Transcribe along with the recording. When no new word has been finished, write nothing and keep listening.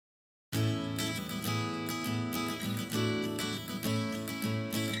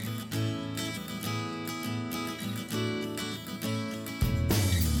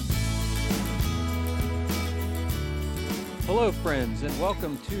Hello, friends, and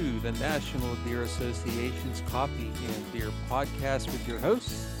welcome to the National Deer Association's Coffee and Beer podcast with your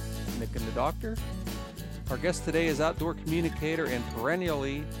hosts, Nick and the Doctor. Our guest today is outdoor communicator and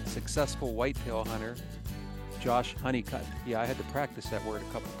perennially successful whitetail hunter, Josh Honeycutt. Yeah, I had to practice that word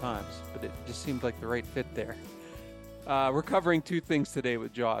a couple times, but it just seemed like the right fit there. We're covering two things today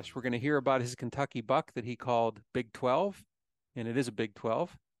with Josh. We're going to hear about his Kentucky buck that he called Big 12, and it is a Big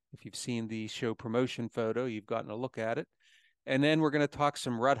 12. If you've seen the show promotion photo, you've gotten a look at it. And then we're going to talk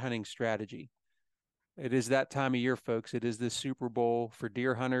some rut hunting strategy. It is that time of year, folks. It is the Super Bowl for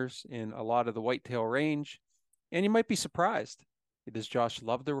deer hunters in a lot of the whitetail range. And you might be surprised. Does Josh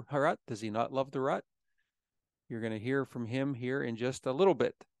love the rut? Does he not love the rut? You're going to hear from him here in just a little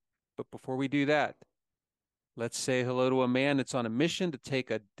bit. But before we do that, let's say hello to a man that's on a mission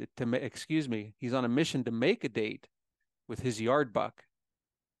he's on a mission to make a date with his yard buck,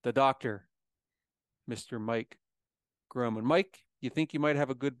 the doctor, Mr. Mike Groman. Mike, you think you might have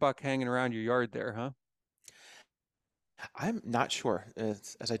a good buck hanging around your yard there, huh? I'm not sure.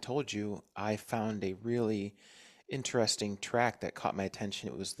 As I told you, I found a really interesting track that caught my attention.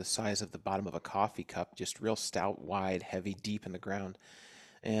 It was the size of the bottom of a coffee cup, just real stout, wide, heavy, deep in the ground.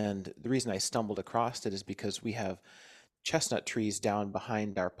 And the reason I stumbled across it is because we have chestnut trees down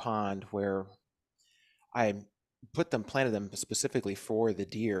behind our pond where I planted them specifically for the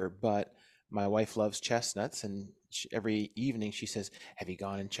deer, but my wife loves chestnuts, and every evening she says, "Have you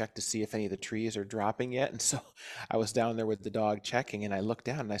gone and checked to see if any of the trees are dropping yet?" And so I was down there with the dog checking, and I looked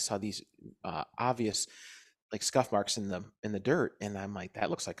down and I saw these obvious like scuff marks in the dirt, and I'm like, "That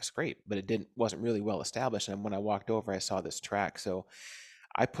looks like a scrape," but it wasn't really well established. And when I walked over, I saw this track, so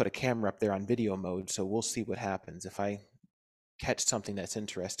I put a camera up there on video mode. So we'll see what happens. If I catch something that's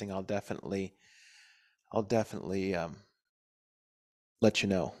interesting, I'll definitely let you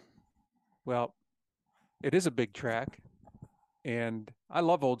know. Well, it is a big track. And I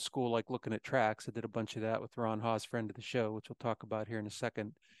love old school, like looking at tracks. I did a bunch of that with Ron Haas, friend of the show, which we'll talk about here in a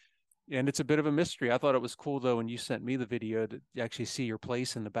second. And it's a bit of a mystery. I thought it was cool, though, when you sent me the video to actually see your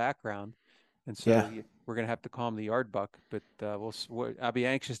place in the background. And so Yeah. we're going to have to call him the yard buck, but I'll be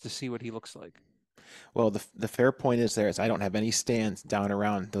anxious to see what he looks like. Well, the fair point is I don't have any stands down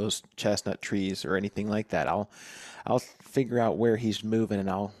around those chestnut trees or anything like that. I'll figure out where he's moving, and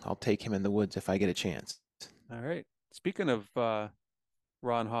I'll take him in the woods if I get a chance. All right. Speaking of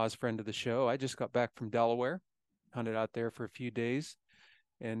Ron Haas, friend of the show, I just got back from Delaware, hunted out there for a few days.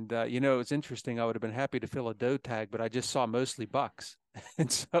 And, it's interesting. I would have been happy to fill a doe tag, but I just saw mostly bucks.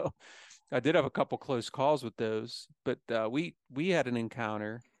 And so I did have a couple close calls with those, but we had an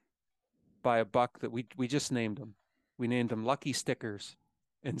encounter by a buck that we just named him. We named him Lucky Stickers.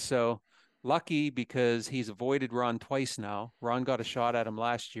 And so lucky because he's avoided Ron twice now. Ron got a shot at him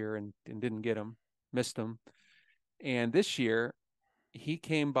last year and didn't get him, missed him. And this year he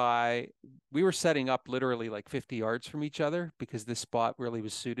came by. We were setting up literally like 50 yards from each other because this spot really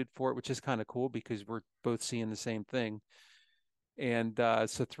was suited for it, which is kind of cool because we're both seeing the same thing. And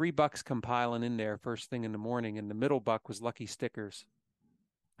so three bucks come piling in there first thing in the morning, and the middle buck was Lucky Stickers.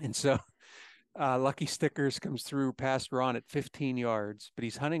 And so Lucky Stickers comes through past Ron at 15 yards, but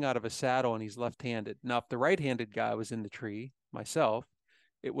he's hunting out of a saddle and he's left-handed. Now, if the right-handed guy was in the tree, myself,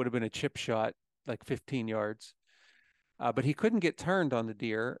 it would have been a chip shot like 15 yards. But he couldn't get turned on the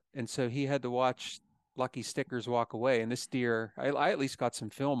deer, and so he had to watch Lucky Stickers walk away. And this deer, I at least got some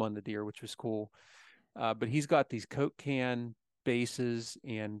film on the deer, which was cool. But he's got these Coke can bases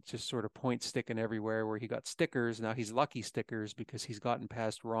and just sort of point sticking everywhere where he got stickers. Now he's Lucky Stickers because he's gotten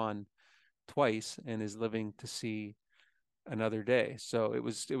past Ron twice and is living to see another day. So it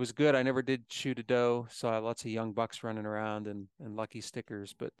was good. I never did shoot a doe. Saw lots of young bucks running around and Lucky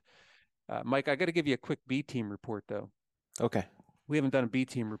Stickers. But Mike, I got to give you a quick B team report though. Okay. We haven't done a B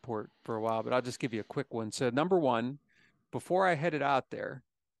team report for a while, but I'll just give you a quick one. So number one, before I headed out there,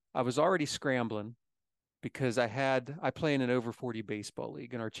 I was already scrambling because I play in an over 40 baseball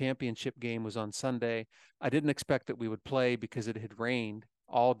league and our championship game was on Sunday. I didn't expect that we would play because it had rained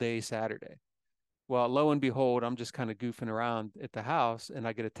all day Saturday. Well, lo and behold, I'm just kind of goofing around at the house and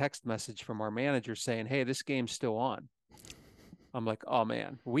I get a text message from our manager saying, "Hey, this game's still on." I'm like, "Oh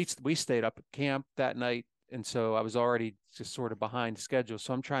man." We stayed up at camp that night, and so I was already just sort of behind schedule.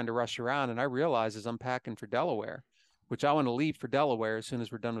 So I'm trying to rush around, and I realize as I'm packing for Delaware, which I want to leave for Delaware as soon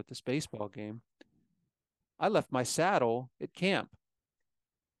as we're done with this baseball game, I left my saddle at camp.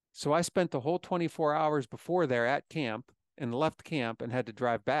 So I spent the whole 24 hours before there at camp and left camp and had to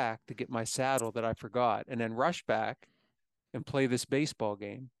drive back to get my saddle that I forgot and then rush back and play this baseball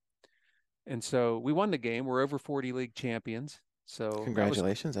game. And so we won the game. We're over 40 league champions. So that was,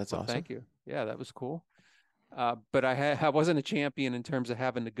 Congratulations. That's well, awesome. thank you. Yeah, that was cool. But I wasn't a champion in terms of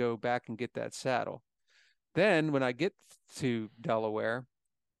having to go back and get that saddle. Then when I get to Delaware,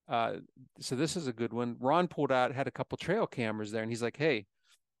 uh, so this is a good one. Ron pulled out, had a couple trail cameras there, and he's like, "Hey,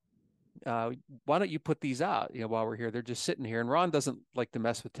 why don't you put these out? While we're here, they're just sitting here." And Ron doesn't like to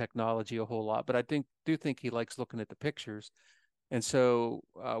mess with technology a whole lot, but I do think he likes looking at the pictures. And so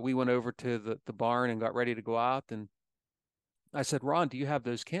we went over to the barn and got ready to go out. And I said, "Ron, do you have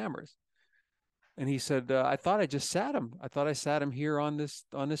those cameras?" And he said, "I thought I just sat them. I thought I sat them here on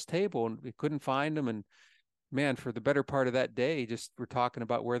this table, and we couldn't find them." And man, for the better part of that day, just we're talking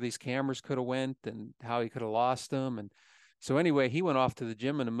about where these cameras could have went and how he could have lost them. And so anyway, he went off to the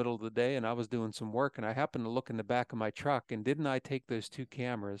gym in the middle of the day, and I was doing some work, and I happened to look in the back of my truck, and didn't I take those two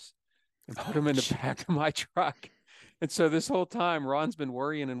cameras and put Oh, them in the back jeez. of my truck? And so this whole time, Ron's been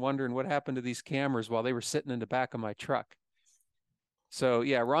worrying and wondering what happened to these cameras while they were sitting in the back of my truck. So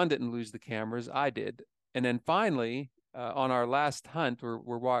yeah, Ron didn't lose the cameras, I did. And then finally, on our last hunt,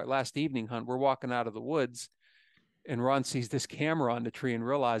 last evening hunt, we're walking out of the woods, and Ron sees this camera on the tree and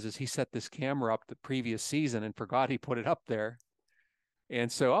realizes he set this camera up the previous season and forgot he put it up there.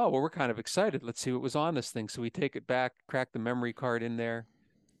 And so, oh, well, we're kind of excited. Let's see what was on this thing. So we take it back, crack the memory card in there,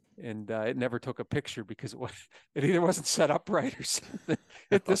 and it never took a picture because it either wasn't set up right or something.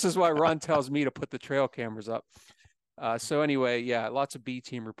 Oh, This is why Ron God. tells me to put the trail cameras up. So anyway, yeah, lots of B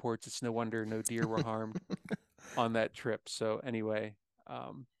team reports. It's no wonder no deer were harmed on that trip. So anyway,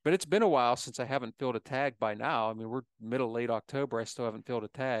 but it's been a while since I haven't filled a tag by now. I mean, we're middle late October. I still haven't filled a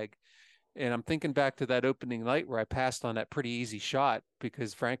tag. And I'm thinking back to that opening night where I passed on that pretty easy shot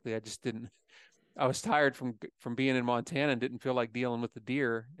because frankly, I just didn't, I was tired from being in Montana and didn't feel like dealing with the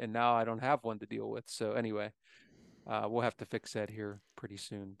deer. And now I don't have one to deal with. So anyway, we'll have to fix that here pretty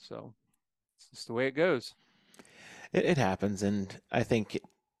soon. So it's just the way it goes. It happens, and I think,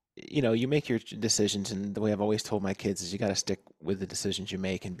 you make your decisions, and the way I've always told my kids is you got to stick with the decisions you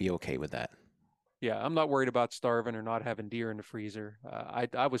make and be okay with that. Yeah, I'm not worried about starving or not having deer in the freezer.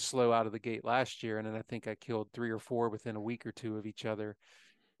 I was slow out of the gate last year, and then I think I killed three or four within a week or two of each other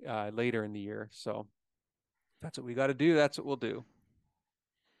later in the year. So that's what we got to do. That's what we'll do.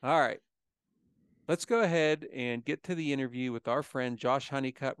 All right, let's go ahead and get to the interview with our friend Josh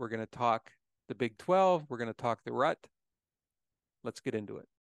Honeycutt. We're going to talk the Big 12. We're going to talk the rut. Let's get into it.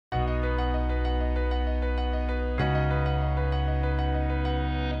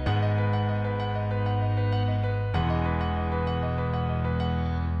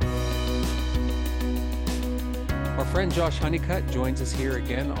 Our friend Josh Honeycutt joins us here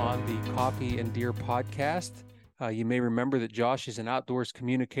again on the Coffee and Deer podcast. You may remember that Josh is an outdoors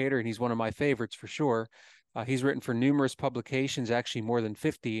communicator, and he's one of my favorites for sure. He's written for numerous publications, actually more than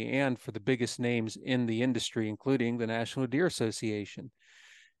 50, and for the biggest names in the industry, including the National Deer Association.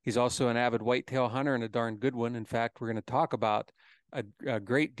 He's also an avid whitetail hunter and a darn good one. In fact, we're going to talk about a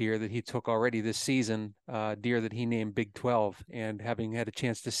great deer that he took already this season, deer that he named Big 12. And having had a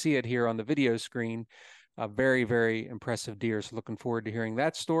chance to see it here on the video screen, a very, very impressive deer. So looking forward to hearing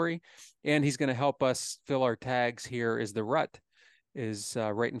that story. And he's going to help us fill our tags here as the rut is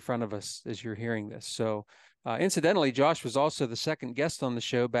right in front of us as you're hearing this. So incidentally, Josh was also the second guest on the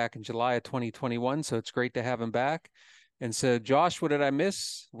show back in July of 2021. So it's great to have him back. And so, Josh, what did I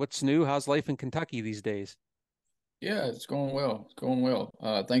miss? What's new? How's life in Kentucky these days? Yeah, it's going well. It's going well.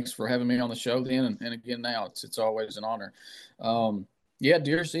 Thanks for having me on the show then, and again now. It's always an honor. Yeah,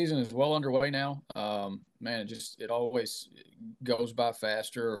 deer season is well underway now. Man, it always goes by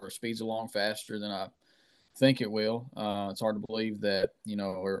faster or speeds along faster than I think it will. It's hard to believe that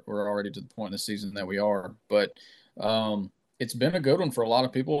we're already to the point in the season that we are, but it's been a good one for a lot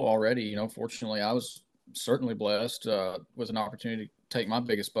of people already. Fortunately, I was certainly blessed with an opportunity to take my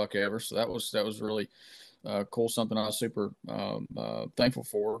biggest buck ever, so that was really cool. Something I was super thankful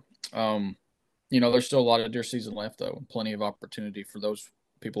for. There's still a lot of deer season left though, and plenty of opportunity for those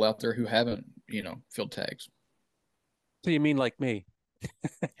people out there who haven't filled tags. So you mean like me?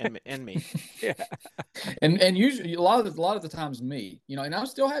 And me. Yeah. And usually a lot of the times me, and I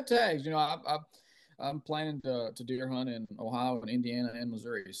still have tags. I'm planning to deer hunt in Ohio and Indiana and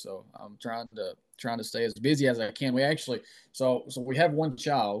Missouri, so I'm trying to stay as busy as I can. We actually so we have one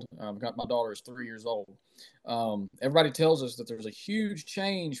child. Got my daughter is 3 years old. Everybody tells us that there's a huge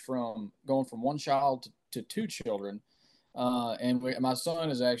change from going from one child to two children. My son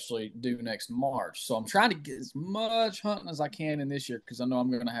is actually due next March, so I'm trying to get as much hunting as I can in this year because I know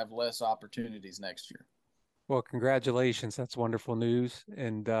I'm going to have less opportunities next year. Well, congratulations. That's wonderful news.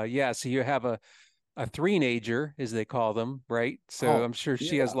 And yeah, so you have a three-nager, as they call them, right? So Oh I'm sure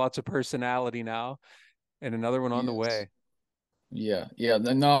she has yeah, lots of personality now, and another one on the yes. way. Yeah, yeah.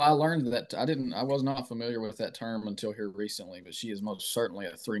 No, I learned that. I was not familiar with that term until here recently, but she is most certainly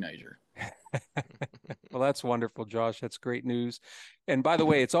a three-nager. Well, that's wonderful, Josh. That's great news. And by the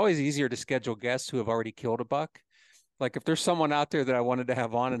way, it's always easier to schedule guests who have already killed a buck. Like if there's someone out there that I wanted to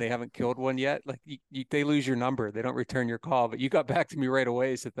have on and they haven't killed one yet, like they lose your number. They don't return your call, but you got back to me right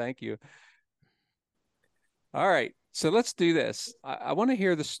away. So thank you. All right. So let's do this. I want to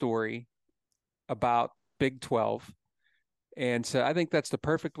hear the story about Big 12. And so I think that's the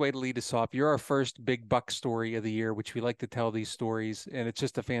perfect way to lead us off. You're our first big buck story of the year, which we like to tell these stories. And it's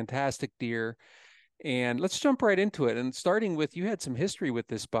just a fantastic deer. And let's jump right into it. And starting with, you had some history with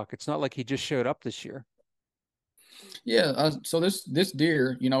this buck. It's not like he just showed up this year. Yeah. So this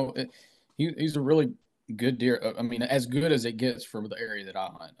deer, he's a really good deer. I mean, as good as it gets for the area that I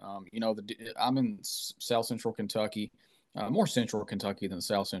hunt. I'm in South Central Kentucky, more Central Kentucky than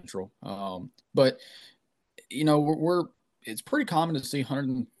South Central. But we're it's pretty common to see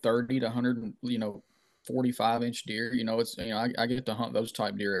 130 to 100, 45-inch deer. I get to hunt those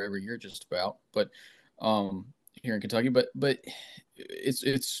type deer every year just about, but here in Kentucky, but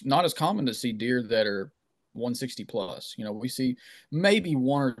it's not as common to see deer that are 160 plus. We see maybe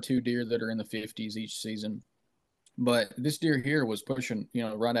one or two deer that are in the 50s each season, but this deer here was pushing,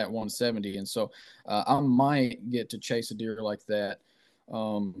 right at 170, and so I might get to chase a deer like that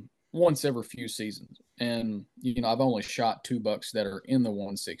once every few seasons. And I've only shot two bucks that are in the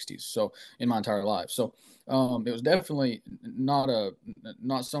 160s, so in my entire life. So it was definitely not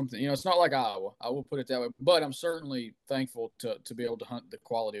something. It's not like Iowa. I will put it that way. But I'm certainly thankful to be able to hunt the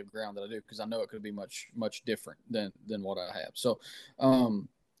quality of ground that I do, because I know it could be much different than what I have. So,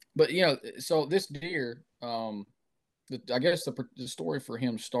 but so this deer. I guess the story for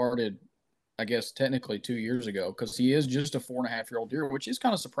him started, I guess, technically 2 years ago, because he is just a 4.5-year-old deer, which is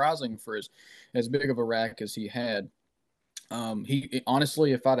kind of surprising for as big of a rack as he had. He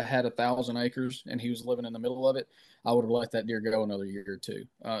honestly, if I'd have had 1,000 acres and he was living in the middle of it, I would have let that deer go another year or two,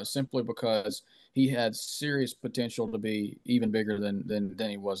 simply because he had serious potential to be even bigger than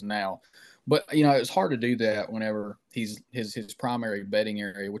he was now. But it's hard to do that whenever he's his primary bedding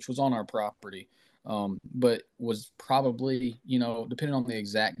area, which was on our property, but was probably, depending on the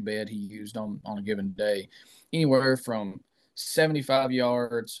exact bed he used on a given day, anywhere from 75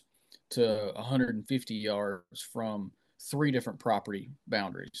 yards to 150 yards from three different property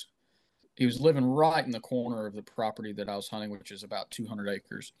boundaries. He was living right in the corner of the property that I was hunting, which is about 200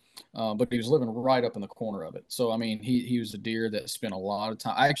 acres. But he was living right up in the corner of it. So, I mean, he was a deer that spent a lot of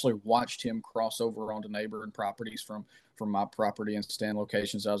time. I actually watched him cross over onto neighboring properties from my property and stand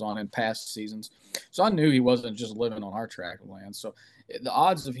locations I was on in past seasons. So I knew he wasn't just living on our tract of land. So the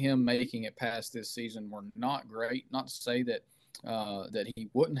odds of him making it past this season were not great. Not to say that he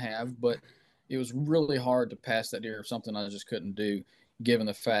wouldn't have, but it was really hard to pass that deer, something I just couldn't do, given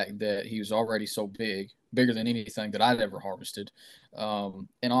the fact that he was already so big, bigger than anything that I'd ever harvested, and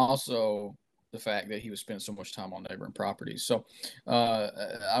also the fact that he was spending so much time on neighboring properties. So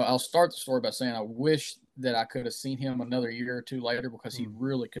I'll start the story by saying I wish that I could have seen him another year or two later, because he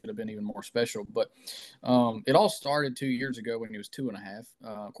really could have been even more special. But it all started 2 years ago when he was 2.5.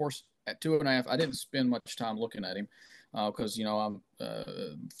 Of course, at 2.5, I didn't spend much time looking at him, because I'm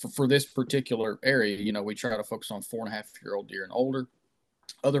for this particular area, we try to focus on 4.5-year-old deer and older.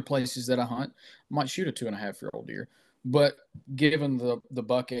 Other places that I hunt, I might shoot a 2.5-year-old deer, but given the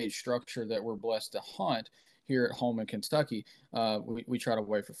buck age structure that we're blessed to hunt here at home in Kentucky, we try to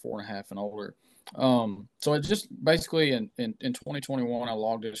wait for 4.5 and older. So it just basically in 2021, I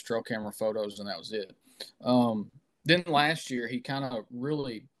logged his trail camera photos, and that was it. Then last year, he kind of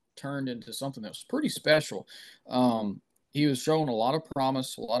really turned into something that was pretty special. He was showing a lot of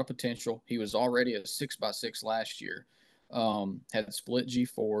promise, a lot of potential. He was already a 6x6 last year. Had split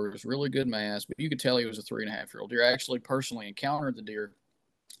G4s, really good mass, but you could tell he was a 3.5-year-old deer. I actually personally encountered the deer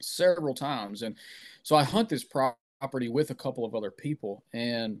several times, and so I hunt this property with a couple of other people,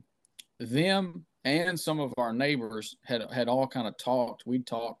 and them and some of our neighbors had all kind of talked. We'd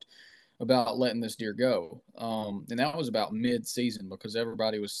talked about letting this deer go, and that was about mid-season, because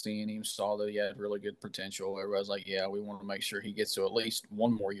everybody was seeing him, saw that he had really good potential. Everybody was like, "Yeah, we want to make sure he gets to at least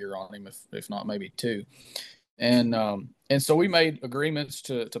one more year on him, if not maybe two." And so we made agreements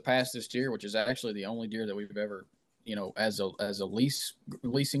to pass this deer, which is actually the only deer that we've ever, as a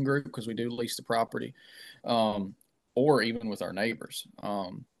leasing group, because we do lease the property, or even with our neighbors.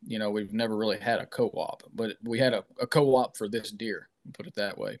 We've never really had a co-op, but we had a co-op for this deer, put it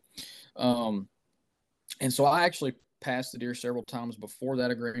that way. Um, and so I actually passed the deer several times before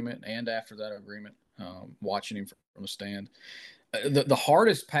that agreement and after that agreement, watching him from the stand. The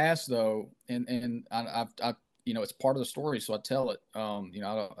hardest pass, though, and it's part of the story, so I tell it.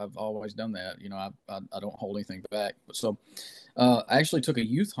 I've always done that. I don't hold anything back. But so I actually took a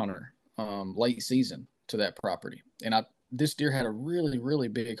youth hunter late season to that property, and this deer had a really, really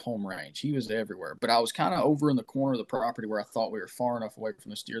big home range. He was everywhere, but I was kind of over in the corner of the property where I thought we were far enough away from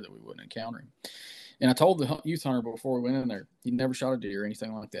this deer that we wouldn't encounter him. And I told the youth hunter before we went in there, he'd never shot a deer or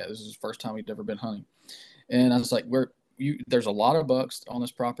anything like that. This is his first time he'd ever been hunting. And I was like, there's a lot of bucks on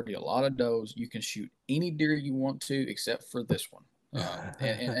this property, a lot of does. You can shoot any deer you want to, except for this one.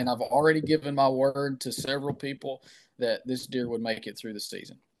 And I've already given my word to several people that this deer would make it through the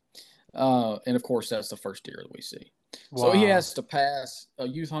season. And of course, that's the first deer that we see. So he Wow. has to pass a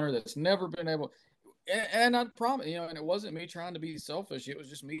youth hunter that's never been able. And I promise, and it wasn't me trying to be selfish. It was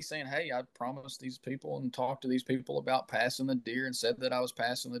just me saying, "Hey, I promised these people and talked to these people about passing the deer, and said that I was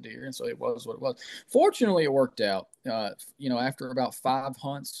passing the deer, and so it was what it was." Fortunately, it worked out. After about 5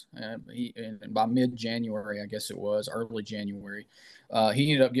 hunts, and by mid-January, I guess it was early January,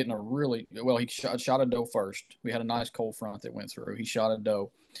 he ended up getting a really well. He shot a doe first. We had a nice cold front that went through. He shot a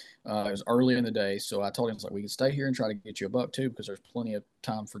doe. It was early in the day, so I told him, we can stay here and try to get you a buck too, because there's plenty of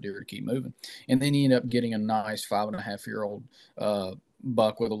time for deer to keep moving. And then he ended up getting a nice 5.5-year-old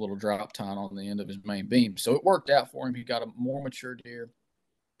buck with a little drop tine on the end of his main beam. So it worked out for him. He got a more mature deer,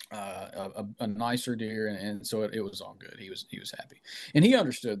 a nicer deer, and so it was all good. He was happy, and he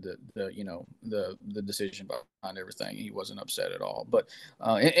understood the decision behind everything. He wasn't upset at all. But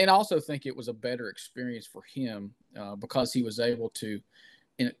and I also think it was a better experience for him because he was able to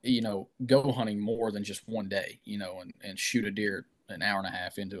go hunting more than just one day, and shoot a deer an hour and a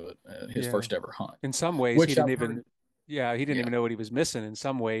half into his Yeah. first ever hunt, In some ways, he which didn't I've even, heard. yeah, he didn't Yeah, even know what he was missing. In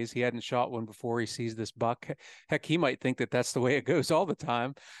some ways, he hadn't shot one before he sees this buck. Heck, he might think that that's the way it goes all the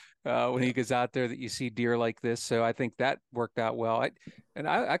time when yeah, he goes out there that you see deer like this. So I think that worked out well.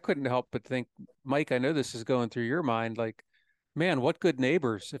 I couldn't help but think, Mike, I know this is going through your mind, like, man, what good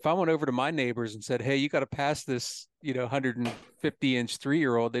neighbors. If I went over to my neighbors and said, hey, you got to pass this, 150-inch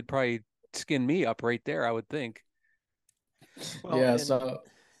 3-year-old, they'd probably skin me up right there, I would think. Well, yeah. and So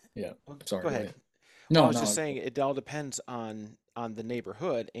yeah, sorry, go go ahead. ahead. Well, I No, was just no. saying it all depends on the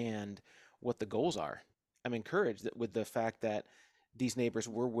neighborhood and what the goals are. I'm encouraged that with the fact that these neighbors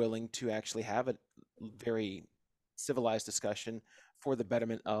were willing to actually have a very civilized discussion for the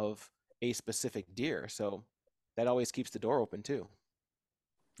betterment of a specific deer. So that always keeps the door open too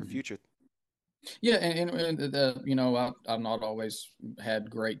for Mhm. future. Yeah, I've not always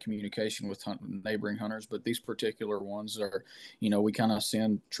had great communication with neighboring hunters, but these particular ones are, we kind of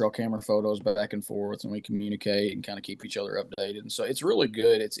send trail camera photos back and forth, and we communicate and kind of keep each other updated. And so it's really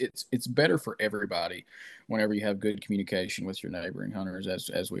good. It's better for everybody whenever you have good communication with your neighboring hunters,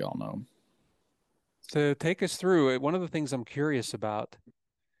 as we all know. So take us through it. One of the things I'm curious about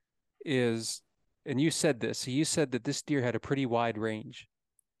is, and you said this, so you said that this deer had a pretty wide range.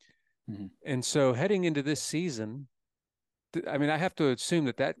 Mhm. And so heading into this season, I mean, I have to assume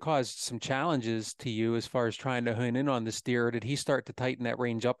that that caused some challenges to you as far as trying to hone in on this deer. Or did he start to tighten that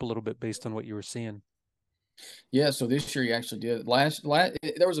range up a little bit based on what you were seeing? Yeah, so this year he actually did.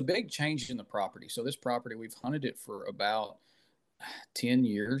 There was a big change in the property. So this property, we've hunted it for about 10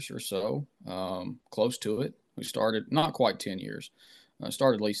 years or so, close to it. We started not quite 10 years. I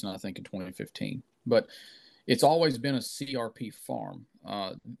started leasing, I think, in 2015. But it's always been a CRP farm.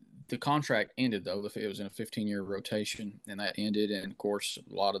 The contract ended, though. It was in a 15-year rotation, and that ended. And of course,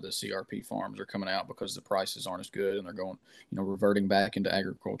 a lot of the CRP farms are coming out because the prices aren't as good, and they're going, reverting back into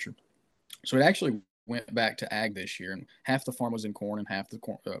agriculture. So it actually went back to ag this year, and half the farm was in corn and half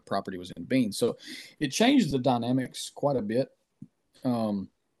the property was in beans. So it changed the dynamics quite a bit. Um,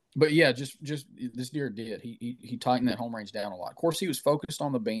 but yeah, just this deer did. He tightened that home range down a lot. Of course, he was focused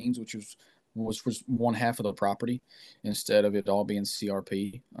on the beans, which was one half of the property instead of it all being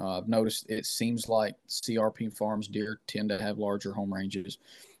CRP. I've noticed it seems like CRP farms deer tend to have larger home ranges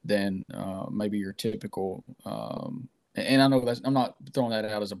than maybe your typical. And I know that's I'm not throwing that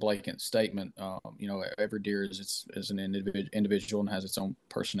out as a blanket statement. Every deer is an individual and has its own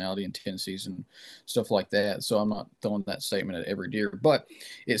personality and tendencies and stuff like that. So I'm not throwing that statement at every deer, but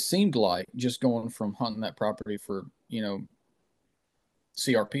it seemed like just going from hunting that property for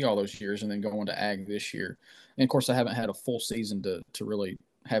CRP all those years and then going to ag this year. And of course, I haven't had a full season to really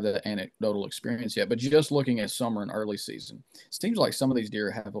have that anecdotal experience yet. But just looking at summer and early season, it seems like some of these deer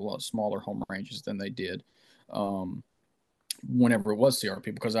have a lot smaller home ranges than they did. Whenever it was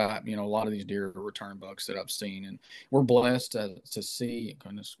CRP, because a lot of these deer are return bucks that I've seen, and we're blessed to see.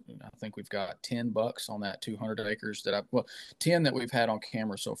 Goodness, I think we've got 10 bucks on that 200 acres 10 that we've had on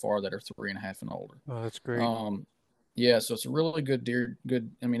camera so far that are 3.5 and older. Oh, that's great. Um, Yeah, so it's a really good deer. Good,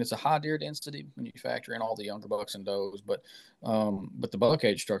 I mean, it's a high deer density when you factor in all the younger bucks and does, but the buck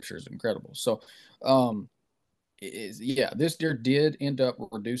age structure is incredible. So, um, yeah, this deer did end up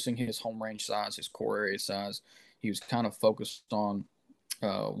reducing his home range size, his core area size. He was kind of focused on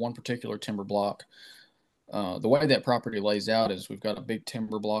one particular timber block. The way that property lays out is we've got a big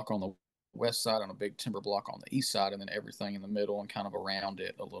timber block on the west side and a big timber block on the east side, and then everything in the middle and kind of around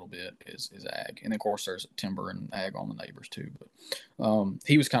it a little bit is ag. And of course, there's timber and ag on the neighbors too. But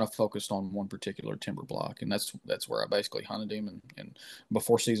he was kind of focused on one particular timber block, and that's where I basically hunted him. And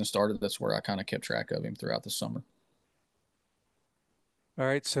before season started, that's where I kind of kept track of him throughout the summer. All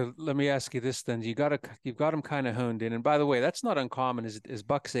right, so let me ask you this then. You've got them kind of honed in. And by the way, that's not uncommon as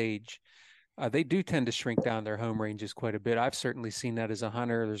bucks age. They do tend to shrink down their home ranges quite a bit. I've certainly seen that as a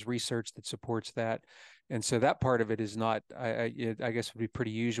hunter. There's research that supports that. And so that part of it is not, I guess, would be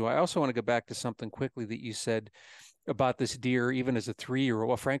pretty usual. I also want to go back to something quickly that you said about this deer, even as a 3-year old.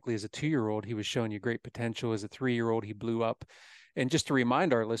 Well, frankly, as a 2-year old, he was showing you great potential. As a 3-year old, he blew up. And just to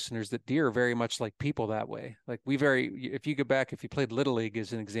remind our listeners that deer are very much like people that way. Like if you go back, if you played Little League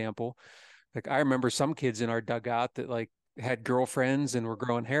as an example, like I remember some kids in our dugout that like had girlfriends and were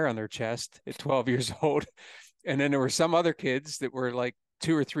growing hair on their chest at 12 years old. And then there were some other kids that were like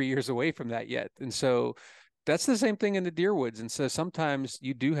 2 or 3 years away from that yet. And so that's the same thing in the deer woods. And so sometimes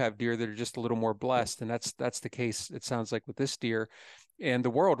you do have deer that are just a little more blessed. And that's the case, it sounds like, with this deer. And the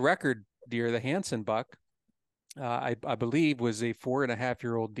world record deer, the Hansen buck, I believe was a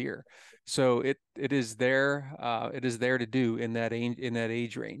 4.5-year-old deer. So it is there to do in that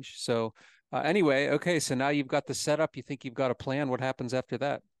age range. So anyway, okay, so now you've got the setup. You think you've got a plan. What happens after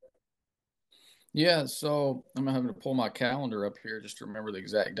that? Yeah, so I'm having to pull my calendar up here just to remember the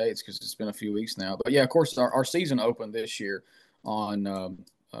exact dates because it's been a few weeks now. But yeah, of course, our season opened this year on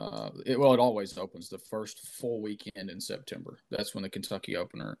it always opens the first full weekend in September. That's when the Kentucky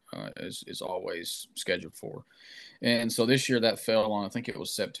opener is always scheduled for. And so this year that fell on, I think it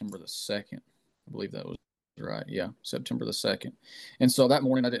was September the 2nd. I believe that was right. Yeah, September the 2nd. And so that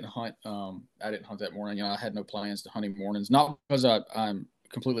morning I didn't hunt. I didn't hunt that morning. I had no plans to hunt mornings, not because I'm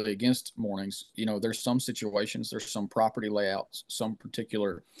completely against mornings. There's some situations, there's some property layouts, some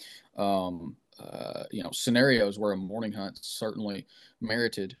particular scenarios where a morning hunt certainly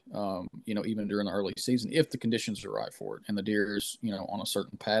merited, even during the early season, if the conditions are right for it and the deer is, on a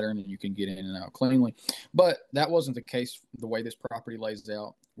certain pattern and you can get in and out cleanly. But that wasn't the case the way this property lays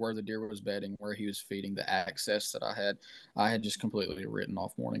out, where the deer was bedding, where he was feeding, the access that I had just completely written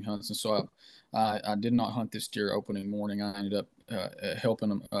off morning hunts. And so I did not hunt this deer opening morning. I ended up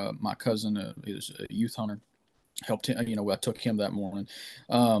helping my cousin, he was a youth hunter, helped him. I took him that morning.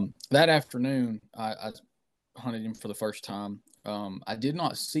 That afternoon, I hunted him for the first time. I did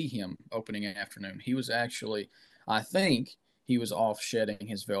not see him opening afternoon. He was actually, I think, he was off shedding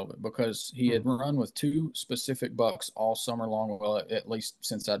his velvet because he had run with two specific bucks all summer long. Well, at least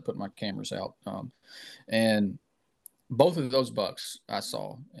since I'd put my cameras out, and both of those bucks I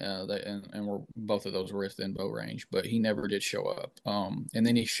saw, and were both of those were within bow range, but he never did show up. And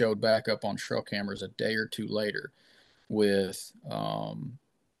then he showed back up on trail cameras a day or two later with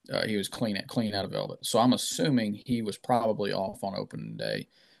he was clean out of velvet. So I'm assuming he was probably off on opening day,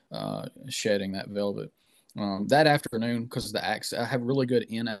 shedding that velvet. That afternoon, because the access, I have really good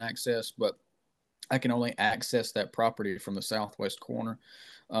in access, but I can only access that property from the southwest corner.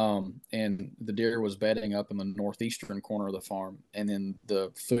 And the deer was bedding up in the northeastern corner of the farm, and then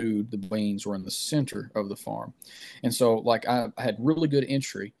the beans were in the center of the farm. And so, like, I had really good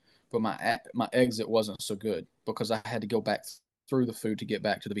entry, but my exit wasn't so good because I had to go back through the food to get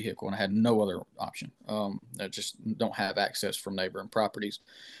back to the vehicle, and I had no other option. I just don't have access from neighboring properties,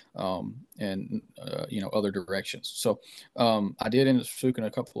 and other directions. So I did end up spooking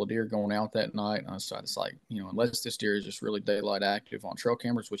a couple of deer going out that night. And I decided it's like, unless this deer is just really daylight active on trail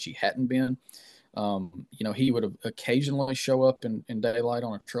cameras, which he hadn't been, he would have occasionally show up in daylight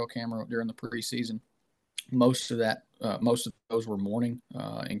on a trail camera during the preseason. Most of those were morning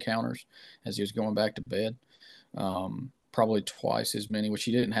encounters as he was going back to bed. Probably twice as many, which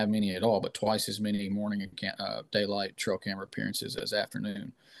he didn't have many at all, but twice as many morning daylight trail camera appearances as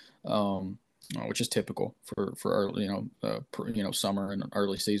afternoon, which is typical for early, summer and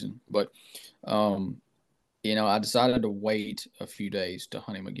early season. But I decided to wait a few days to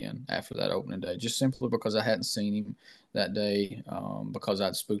hunt him again after that opening day, just simply because I hadn't seen him that day. Because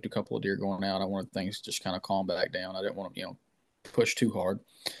I'd spooked a couple of deer going out, I wanted things to just kind of calm back down. I didn't want to, push too hard.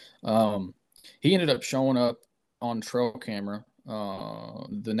 He ended up showing up on trail camera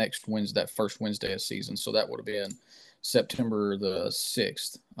the next Wednesday, that first Wednesday of season. So that would have been September the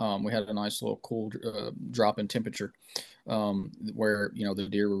 6th. We had a nice little cool drop in temperature, where the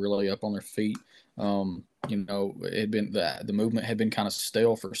deer were really up on their feet. It had been the movement had been kind of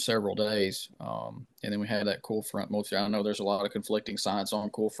stale for several days, and then we had that cool front. Mostly, I know there's a lot of conflicting science on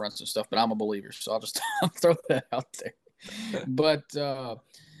cool fronts and stuff, but I'm a believer, so I'll just throw that out there.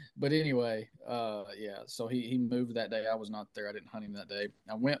 But anyway, yeah. So he moved that day. I was not there. I didn't hunt him that day.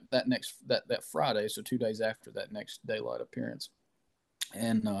 I went that Friday, so 2 days after that next daylight appearance,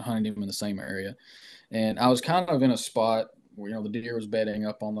 and hunted him in the same area. And I was kind of in a spot where the deer was bedding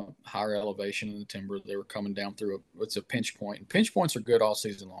up on the higher elevation in the timber. They were coming down through it's a pinch point. And pinch points are good all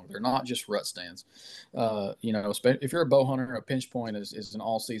season long. They're not just rut stands. If you're a bow hunter, a pinch point is an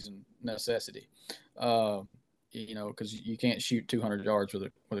all season necessity. Because you can't shoot 200 yards with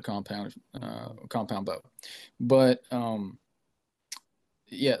a compound bow. But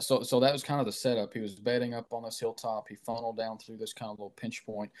yeah, so that was kind of the setup. He was bedding up on this hilltop. He funneled down through this kind of little pinch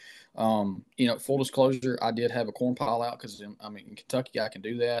point. Full disclosure, I did have a corn pile out because in Kentucky I can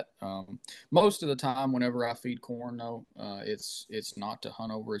do that. Most of the time, whenever I feed corn, though, it's not to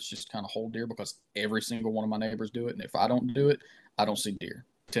hunt over. It's just kind of hold deer because every single one of my neighbors do it, and if I don't do it, I don't see deer.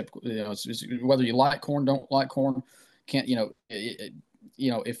 Typically, it's whether you like corn, don't like corn, can't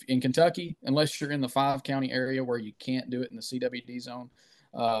if in Kentucky, unless you're in the 5-county area where you can't do it in the CWD zone.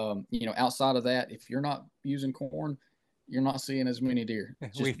 Outside of that, if you're not using corn, you're not seeing as many deer.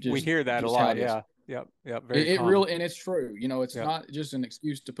 We hear that a lot. Yeah. Yep. Very it common. really, and it's true. It's not just an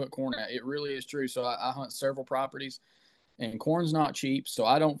excuse to put corn out. It really is true. So I hunt several properties, and corn's not cheap. So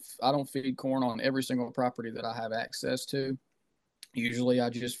I don't feed corn on every single property that I have access to. Usually I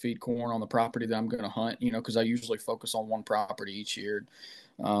just feed corn on the property that I'm going to hunt, because I usually focus on one property each year.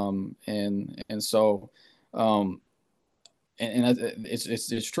 It's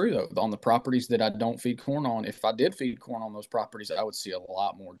true though. On the properties that I don't feed corn on, if I did feed corn on those properties, I would see a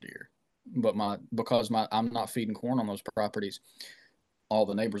lot more deer. But I'm not feeding corn on those properties, all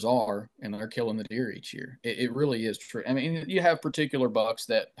the neighbors are, and they're killing the deer each year. It really is true. I mean, you have particular bucks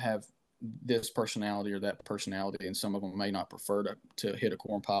that have this personality or that personality, and some of them may not prefer to hit a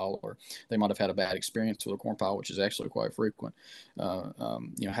corn pile, or they might have had a bad experience with a corn pile, which is actually quite frequent.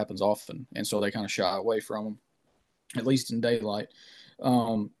 Happens often, and so they kind of shy away from them, at least in daylight.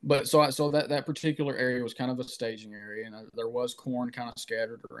 But that particular area was kind of a staging area, and there was corn kind of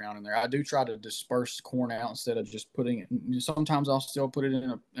scattered around in there. I do try to disperse corn out instead of just putting it. Sometimes I'll still put it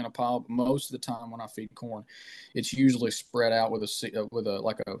in a pile. But most of the time when I feed corn, it's usually spread out with a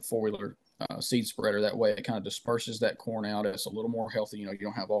 4-wheeler seed spreader. That way it kind of disperses that corn out. It's a little more healthy. You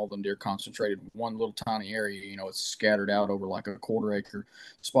don't have all them deer concentrated in one little tiny area. It's scattered out over like a 1/4 acre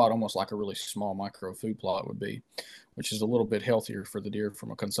spot, almost like a really small micro food plot would be, which is a little bit healthier for the deer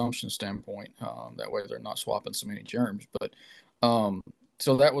from a consumption standpoint. That way they're not swapping so many germs. But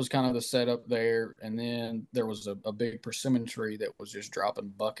so that was kind of the setup there. And then there was a big persimmon tree that was just dropping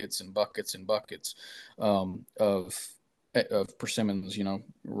buckets and buckets and buckets of persimmons,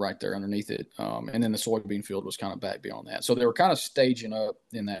 right there underneath it. And then the soybean field was kind of back beyond that. So they were kind of staging up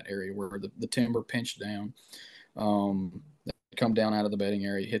in that area where the timber pinched down, come down out of the bedding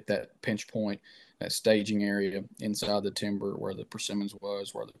area, hit that pinch point, that staging area inside the timber where the persimmons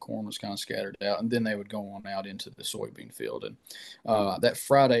was, where the corn was kind of scattered out, and then they would go on out into the soybean field. And that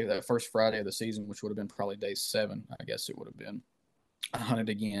first Friday of the season, which would have been probably day 7, I guess it would have been, I hunted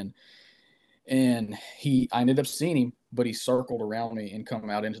again, and I ended up seeing him, but he circled around me and come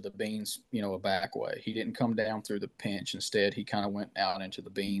out into the beans, a back way. He didn't come down through the pinch. Instead, he kind of went out into the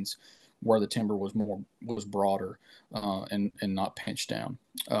beans where the timber was broader, and not pinched down.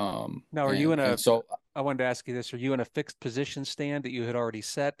 Now, are you in a? So I wanted to ask you this: are you in a fixed position stand that you had already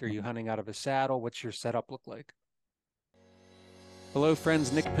set? Are you hunting out of a saddle? What's your setup look like? Hello,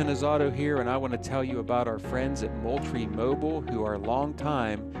 friends. Nick Pinizzato here, and I want to tell you about our friends at Moultrie Mobile, who are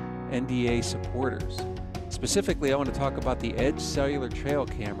longtime NDA supporters. Specifically, I want to talk about the Edge Cellular Trail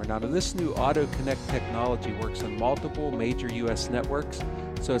Camera. Now, this new Auto Connect technology works on multiple major U.S. networks,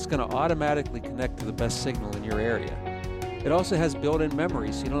 so it's going to automatically connect to the best signal in your area. It also has built-in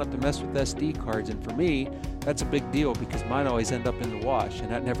memory, so you don't have to mess with SD cards, and for me, that's a big deal because mine always end up in the wash,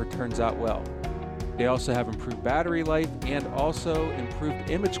 and that never turns out well. They also have improved battery life and also improved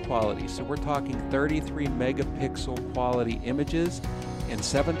image quality, so we're talking 33 megapixel quality images and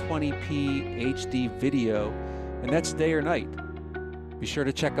 720p HD video, and that's day or night. Be sure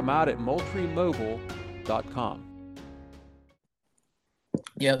to check them out at moultriemobile.com.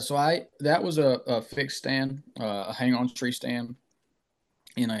 Yeah, so that was a fixed stand, a hang-on tree stand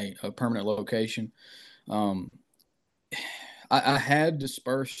in a permanent location. I had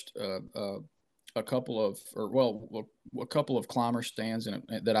dispersed a couple of, a couple of climber stands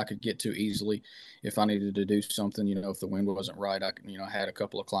that I could get to easily if I needed to do something. If the wind wasn't right, I had a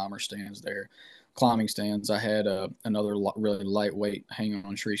couple of climber stands there, climbing stands. I had another really lightweight hanging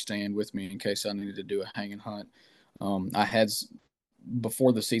on tree stand with me in case I needed to do a hanging hunt. I had,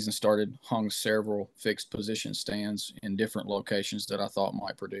 before the season started, hung several fixed position stands in different locations that I thought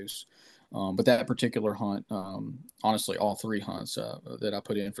might produce. But that particular hunt, honestly, all three hunts that I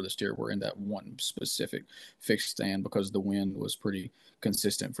put in for the steer were in that one specific fixed stand because the wind was pretty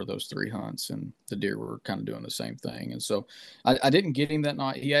consistent for those three hunts, and the deer were kind of doing the same thing. And so I didn't get him that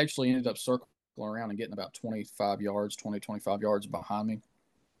night. He actually ended up circling around and getting about 25 yards behind me.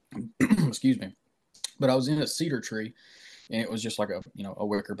 Excuse me. But I was in a cedar tree, and it was just like a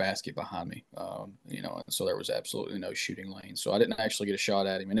wicker basket behind me, so there was absolutely no shooting lane, so I didn't actually get a shot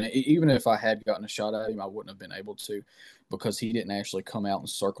at him, and even if I had gotten a shot at him, I wouldn't have been able to, because he didn't actually come out and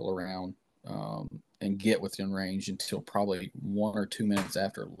circle around and get within range until probably 1 or 2 minutes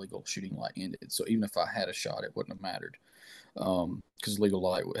after legal shooting light ended. So even if I had a shot, it wouldn't have mattered, because legal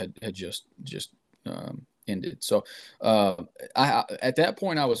light had just ended. So at that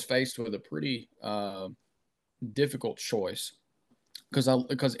point I was faced with a pretty difficult choice,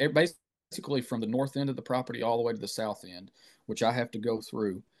 because basically from the north end of the property all the way to the south end, which I have to go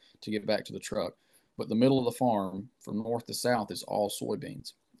through to get back to the truck, but the middle of the farm from north to south is all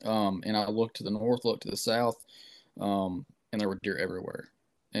soybeans. And I looked to the north, looked to the south, and there were deer everywhere.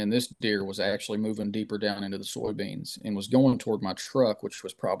 And this deer was actually moving deeper down into the soybeans and was going toward my truck, which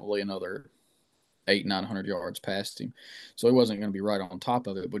was probably another 800-900 yards past him. So he wasn't going to be right on top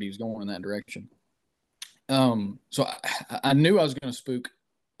of it, but he was going in that direction. So I knew I was going to spook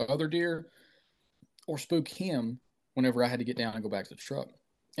other deer or spook him whenever I had to get down and go back to the truck.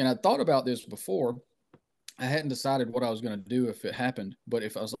 And I thought about this before. I hadn't decided what I was going to do if it happened, but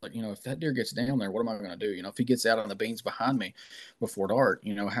if I was like, if that deer gets down there, what am I going to do? If he gets out on the beans behind me before dark,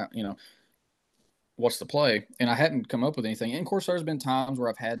 what's the play? And I hadn't come up with anything. And of course, there's been times where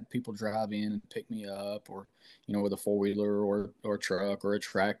I've had people drive in and pick me up, or with a 4-wheeler or a truck or a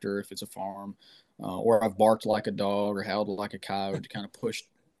tractor if it's a farm, or I've barked like a dog or howled like a coyote to kind of push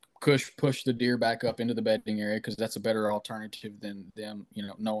the deer back up into the bedding area, because that's a better alternative than them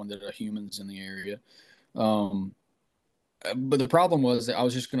knowing that a human's in the area. But the problem was that I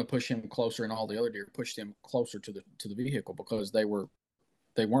was just going to push him closer, and all the other deer pushed him closer to the vehicle, because they weren't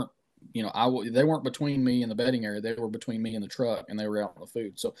they weren't between me and the bedding area. They were between me and the truck, and they were out on the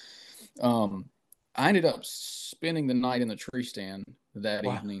food. So I ended up spending the night in the tree stand that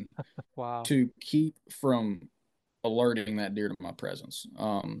Wow. evening Wow. to keep from alerting that deer to my presence.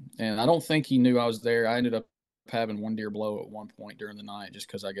 And I don't think he knew I was there. I ended up having one deer blow at one point during the night, just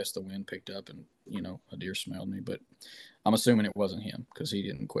because I guess the wind picked up and a deer smelled me. But I'm assuming it wasn't him, because he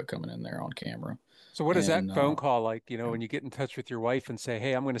didn't quit coming in there on camera. So what is that And phone call like, when you get in touch with your wife and say,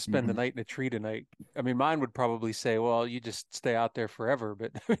 "Hey, I'm going to spend the mhm. night in a tree tonight"? I mean, mine would probably say, "Well, you just stay out there forever."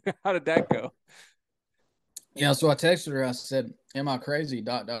 But how did that go? Yeah, so I texted her. I said, "Am I crazy?"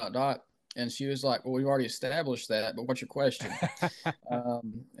 Dot dot dot, and she was like, "Well, we've already established that, but what's your question?"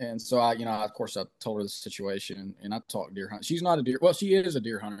 And so of course, I told her the situation, and I talked deer hunt. She's not a deer. Well, she is a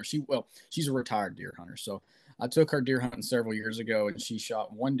deer hunter. She's a retired deer hunter. So I took her deer hunting several years ago, and she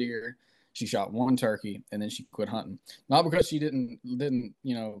shot one deer. She shot one turkey, and then she quit hunting. Not because she didn't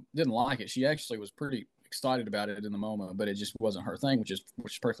like it. She actually was pretty excited about it in the moment, but it just wasn't her thing, which is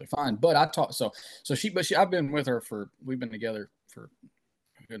perfectly fine. But I taught I've been with her we've been together for,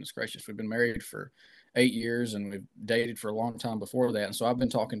 goodness gracious, we've been married for 8 years, and we've dated for a long time before that. And so I've been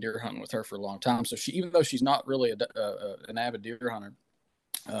talking deer hunting with her for a long time. So even though she's not really an avid deer hunter,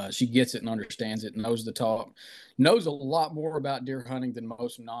 she gets it and understands it, knows the talk, knows a lot more about deer hunting than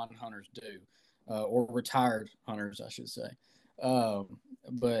most non-hunters do, or retired hunters, I should say.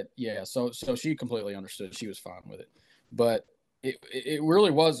 But yeah, so she completely understood. She was fine with it, but it really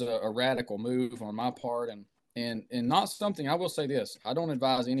was a radical move on my part, and not something. I will say this: I don't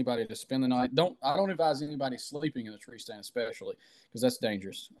advise anybody to spend the night. I don't advise anybody sleeping in the tree stand, especially, because that's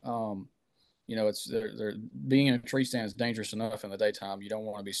dangerous. It's they're being in a tree stand is dangerous enough in the daytime. You don't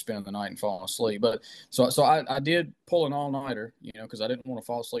want to be spending the night and falling asleep. But so I did pull an all nighter, because I didn't want to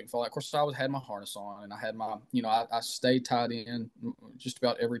fall asleep and fall out. Of course, had my harness on, and I had my, I stayed tied in just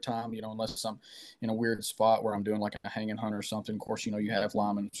about every time, unless I'm in a weird spot where I'm doing like a hanging hunt or something. Of course, you have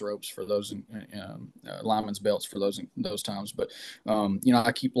lineman's ropes for those, lineman's belts for those times. But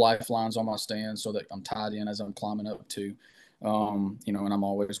I keep lifelines on my stand so that I'm tied in as I'm climbing up to. And I'm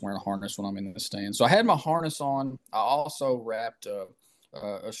always wearing a harness when I'm in the stand. So I had my harness on. I also wrapped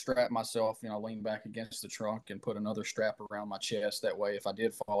strap myself, lean back against the trunk and put another strap around my chest. That way, if I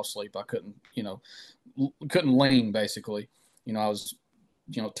did fall asleep, I couldn't lean basically. I was,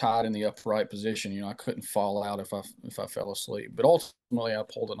 tied in the upright position. I couldn't fall out if I fell asleep. But ultimately, I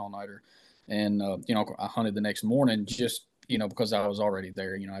pulled an all nighter, and I hunted the next morning just because I was already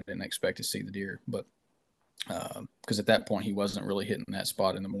there. I didn't expect to see the deer, but because at that point he wasn't really hitting that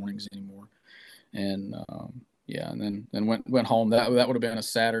spot in the mornings anymore. And yeah, and then went home. That would have been a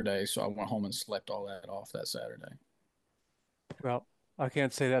Saturday, so I went home and slept all that off that Saturday. Well, I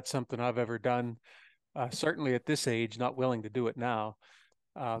can't say that's something I've ever done. Certainly at this age, not willing to do it now.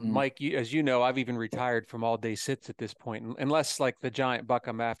 Mm. Mike, as you know, I've even retired from all day sits at this point, unless like the giant buck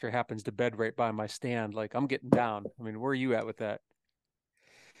I'm after happens to bed right by my stand. Like I'm getting down. I mean, where are you at with that?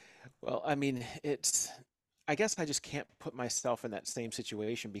 Well, I mean, I guess I just can't put myself in that same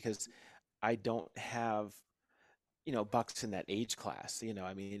situation because I don't have, bucks in that age class.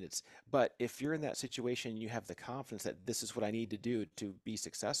 I mean, but if you're in that situation, you have the confidence that this is what I need to do to be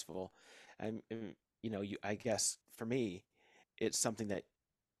successful. And I guess for me, it's something that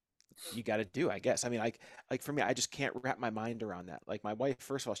you got to do, I guess. I mean, like for me, I just can't wrap my mind around that. Like my wife,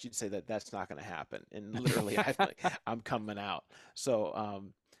 first of all, she'd say that that's not going to happen, and literally, I'm coming out. So,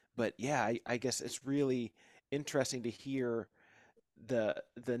 but yeah, I guess it's really interesting to hear the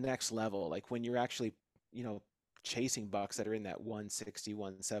next level, like when you're actually, you know, chasing bucks that are in that 160,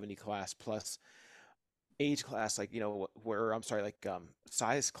 170 class plus age class, like where I'm sorry, like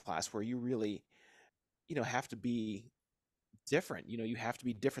size class, where you really have to be different. You have to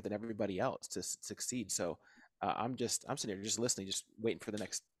be different than everybody else to succeed. So I'm sitting here just listening, just waiting for the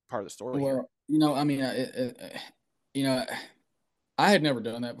next part of the story here. Well, I mean, you know, I had never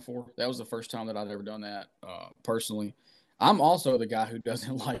done that before. That was the first time that I'd ever done that personally. I'm also the guy who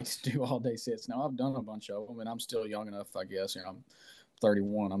doesn't like to do all day sits. Now I've done a bunch of them, and I'm still young enough, I guess. I'm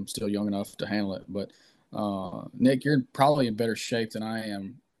 31. I'm still young enough to handle it. But Nick, you're probably in better shape than I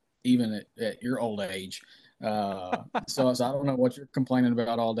am, even at your old age. So I don't know what you're complaining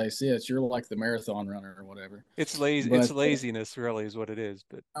about all day sits. You're like the marathon runner or whatever. It's lazy. It's But laziness, really, is what it is.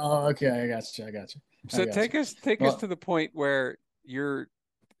 But oh, okay, I got you. I got you. I so got you. take us to Well, the point where you're.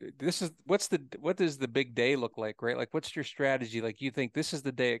 This is what does the big day look like, right? Like, what's your strategy? Like, you think this is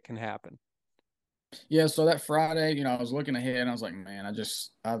the day it can happen? yeah, so that Friday, I was looking ahead and I was like, man,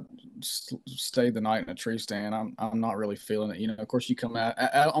 I stayed the night in a tree stand. I'm not really feeling it. Of course you come out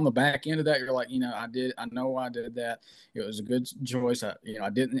on the back end of that, you're like, I know I did that. It was a good choice. I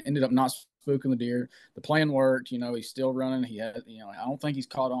didn't ended up not spooking the deer. The plan worked. He's still running. He had, I don't think he's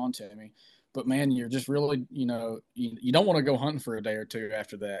caught on to me. But man, you're just really, you don't want to go hunting for a day or two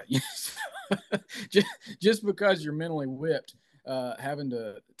after that. just just because you're mentally whipped having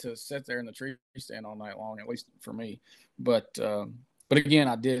to sit there in the tree stand all night long, at least for me. But again,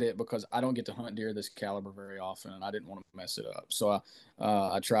 I did it because I don't get to hunt deer this caliber very often, and I didn't want to mess it up. So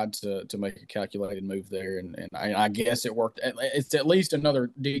I tried to make a calculated move there, and I guess it worked. It's at least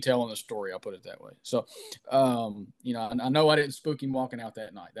another detail in the story. I'll put it that way. So, I know I didn't spook him walking out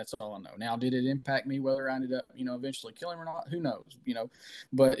that night. That's all I know. Now, did it impact me whether I ended up, eventually killing him or not? Who knows?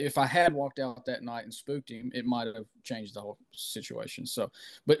 But if I had walked out that night and spooked him, it might have changed the whole situation. So,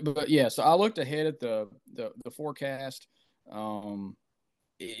 but yeah. So I looked ahead at the forecast. Um,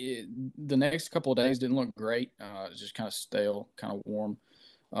 the next couple of days didn't look great. It was just kind of stale, kind of warm.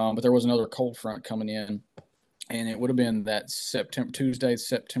 But there was another cold front coming in, and it would have been that Tuesday,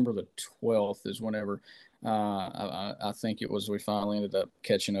 September the 12th is whenever I think it was we finally ended up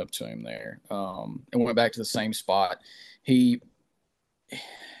catching up to him there. And went back to the same spot. He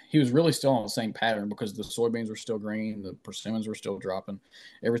he was really still on the same pattern because the soybeans were still green, the persimmons were still dropping,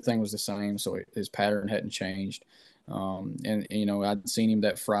 everything was the same, so his pattern hadn't changed. And I'd seen him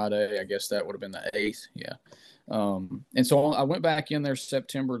that Friday. I guess that would have been the 8th. Yeah. And so I went back in there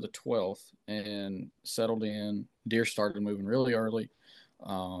September the 12th and settled in. Deer started moving really early.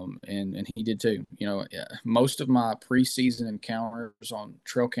 And he did too. Most of my preseason encounters on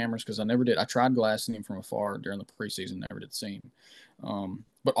trail cameras, because I tried glassing him from afar during the preseason, never did see him.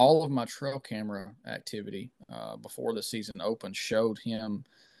 But all of my trail camera activity before the season opened showed him,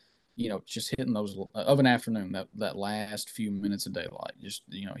 just hitting those of an afternoon, that last few minutes of daylight. Just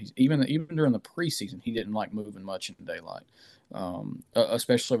he's even during the preseason, he didn't like moving much in daylight,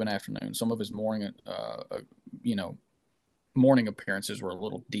 especially of an afternoon. Some of his morning appearances were a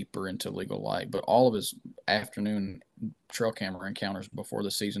little deeper into legal light, but all of his afternoon trail camera encounters before the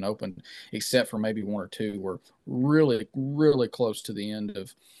season opened, except for maybe one or two, were really, really close to the end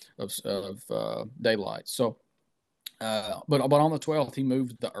of daylight. So, but on the 12th, he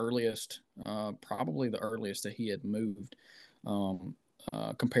moved the earliest, probably the earliest that he had moved.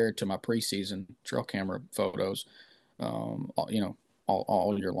 compared to my preseason trail camera photos, you know,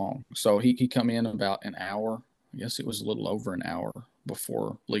 all year long. So he come in about an hour. I guess it was a little over an hour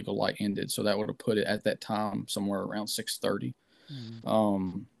before legal light ended. So that would have put it at that time somewhere around 6:30.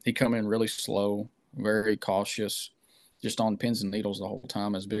 Mm. He come in really slow, very cautious, just on pins and needles the whole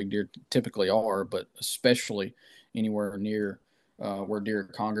time, as big deer typically are, but especially anywhere near where deer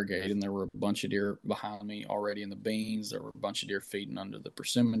congregate. And there were a bunch of deer behind me already in the beans. There were a bunch of deer feeding under the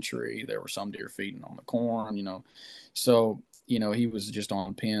persimmon tree. There were some deer feeding on the corn, you know. So, you know, he was just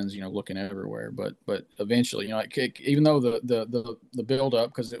on pins, you know, looking everywhere. But eventually, you know, even though the build up,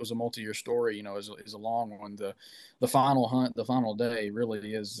 because it was a multi-year story, you know, is a long one. The final hunt, the final day,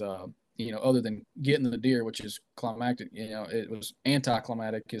 really is. You know, other than getting the deer, which is climactic, you know, it was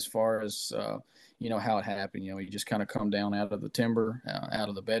anticlimactic as far as you know, how it happened. You know, he just kind of come down out of the timber, out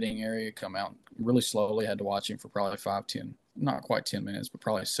of the bedding area, come out really slowly. Had to watch him for probably 5, 10, not quite 10 minutes, but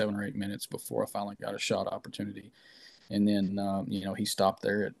probably 7 or 8 minutes before I finally got a shot opportunity. And then, you know, he stopped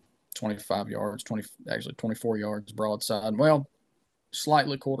there at 25 yards, 20, actually 24 yards broadside. Well,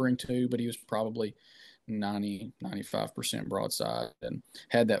 slightly quartering to, but he was probably 95% broadside, and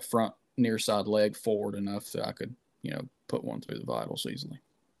had that front near side leg forward enough that I could, you know, put one through the vitals easily.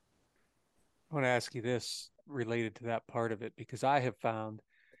 I want to ask you this related to that part of it, because I have found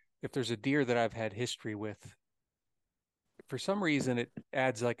if there's a deer that I've had history with, for some reason it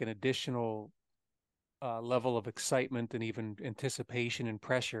adds like an additional level of excitement and even anticipation and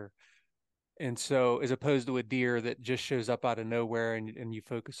pressure. And so, as opposed to a deer that just shows up out of nowhere and you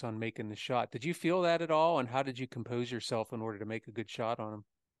focus on making the shot, did you feel that at all? And how did you compose yourself in order to make a good shot on him?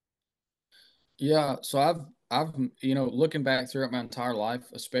 Yeah, so I've you know, looking back throughout my entire life,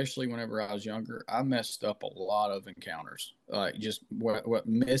 especially whenever I was younger, I messed up a lot of encounters, like just what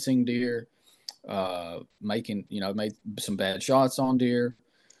missing deer, making, you know, made some bad shots on deer.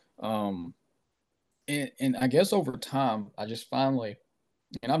 Um, and I guess over time, I just finally,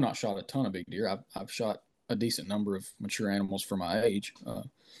 and I've not shot a ton of big deer. I've shot a decent number of mature animals for my age,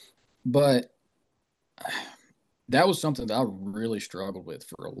 but that was something that I really struggled with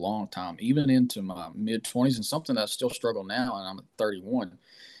for a long time, even into my mid 20s, and something that I still struggle now. And I'm at 31.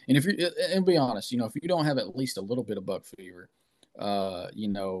 And if you, and be honest, you know, if you don't have at least a little bit of buck fever, you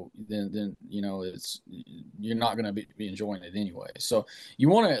know, then you know it's you're not going to be enjoying it anyway. So you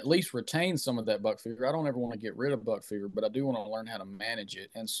want to at least retain some of that buck fever. I don't ever want to get rid of buck fever, but I do want to learn how to manage it.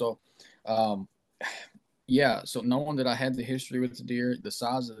 And so, um, yeah, so knowing that I had the history with the deer, the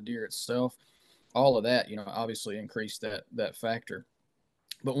size of the deer itself, all of that, you know, obviously increased that factor.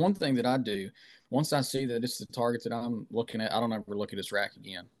 But one thing that I do, once I see that it's the target that I'm looking at, I don't ever look at his rack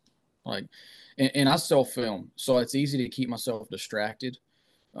again. Like, and I self film, so it's easy to keep myself distracted.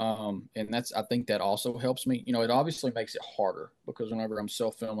 And that's, I think that also helps me. You know, it obviously makes it harder because whenever I'm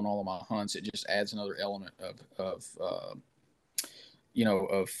self filming all of my hunts, it just adds another element of you know,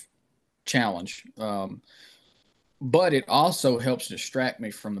 of challenge. But it also helps distract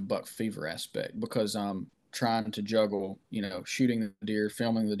me from the buck fever aspect because I'm trying to juggle, you know, shooting the deer,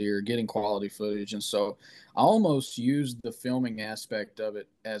 filming the deer, getting quality footage. And so I almost use the filming aspect of it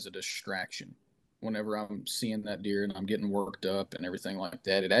as a distraction. Whenever I'm seeing that deer and I'm getting worked up and everything like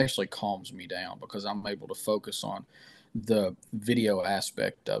that, it actually calms me down because I'm able to focus on the video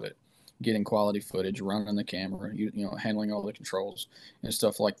aspect of it, getting quality footage, running the camera, you know, handling all the controls and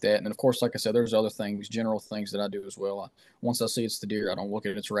stuff like that. And of course, like I said, there's other things, general things that I do as well. Once I see it's the deer, I don't look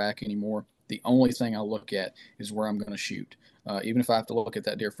at its rack anymore. The only thing I look at is where I'm going to shoot. Even if I have to look at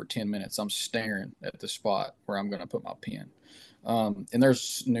that deer for 10 minutes, I'm staring at the spot where I'm going to put my pin. And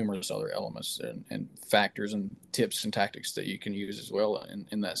there's numerous other elements and factors and tips and tactics that you can use as well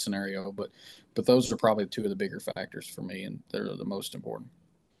in that scenario. But those are probably two of the bigger factors for me, and they're the most important.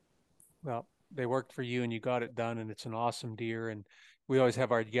 Well, they worked for you and you got it done, and it's an awesome deer. And we always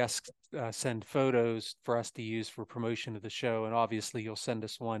have our guests send photos for us to use for promotion of the show. And obviously, you'll send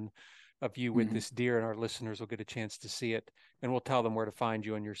us one of you with Mm-hmm. this deer, and our listeners will get a chance to see it. And we'll tell them where to find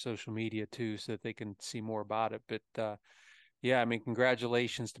you on your social media too, so that they can see more about it. But yeah, I mean,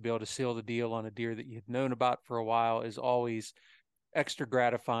 congratulations to be able to seal the deal on a deer that you'd known about for a while is always extra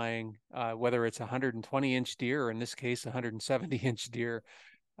gratifying, whether it's a 120-inch deer or in this case, a 170-inch deer.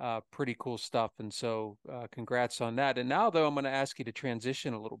 Pretty cool stuff. And so congrats on that. And now, though, I'm going to ask you to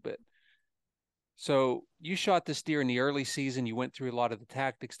transition a little bit. So you shot this deer in the early season. You went through a lot of the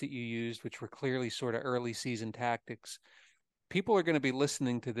tactics that you used, which were clearly sort of early season tactics. People are going to be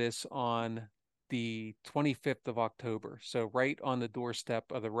listening to this on the 25th of October. So right on the doorstep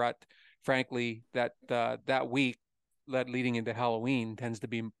of the rut. Frankly, that week that leading into Halloween tends to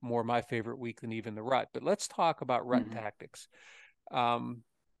be more my favorite week than even the rut. But let's talk about rut Mm-hmm. tactics. Um,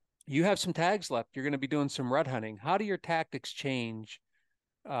 you have some tags left. You're going to be doing some rut hunting. How do your tactics change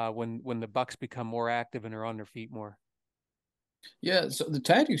when the bucks become more active and are on their feet more? Yeah, so the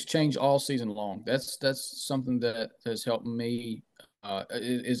tactics change all season long. That's something that has helped me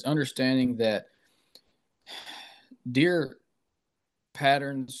is understanding that deer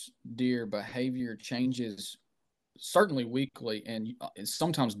patterns, deer behavior changes certainly weekly and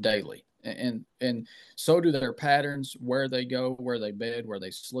sometimes daily. And so do their patterns, where they go, where they bed, where they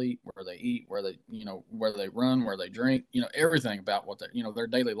sleep, where they eat, where they where they run, where they drink. Everything about what their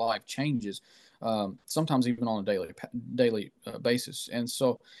daily life changes. Sometimes even on a daily basis. And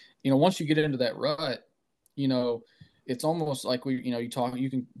so, once you get into that rut, you know, it's almost like you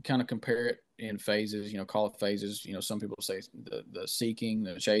can kind of compare it in phases, call it phases. Some people say the seeking,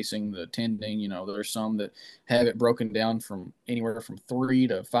 the chasing, the tending. There's some that have it broken down from anywhere from 3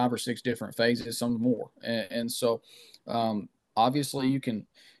 to 5 or 6 different phases, some more. And so, obviously, you can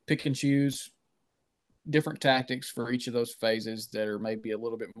pick and choose different tactics for each of those phases that are maybe a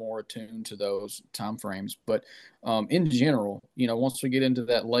little bit more attuned to those time frames. But in general, once we get into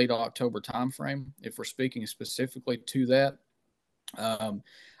that late October time frame, if we're speaking specifically to that, um,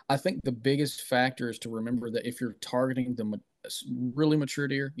 I think the biggest factor is to remember that if you're targeting the really mature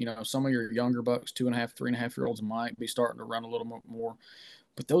deer, some of your younger bucks, 2.5, 3.5 year olds might be starting to run a little more,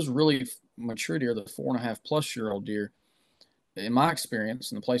 but those really mature deer, the 4.5+ year old deer, in my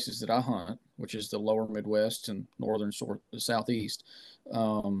experience, in the places that I hunt, which is the lower Midwest and northern southeast,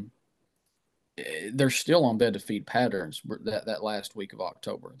 um, they're still on bed to feed patterns that last week of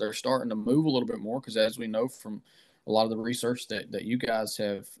October. They're starting to move a little bit more because, as we know from a lot of the research that you guys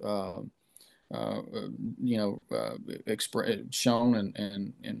have, uh, you know, uh, shown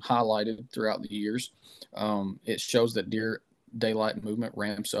and highlighted throughout the years, it shows that deer daylight movement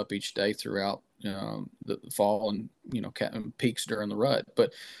ramps up each day throughout the fall and peaks during the rut.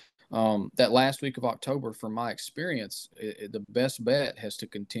 But that last week of October, from my experience, the best bet has to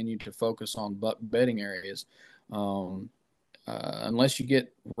continue to focus on buck bedding areas. Um, unless you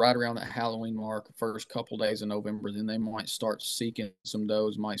get right around that Halloween mark, first couple days of November, then they might start seeking some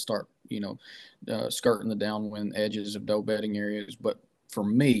does, might start, skirting the downwind edges of doe bedding areas. But for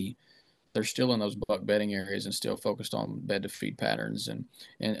me, they're still in those buck bedding areas and still focused on bed to feed patterns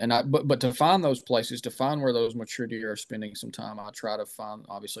but to find those places, to find where those mature deer are spending some time, I try to find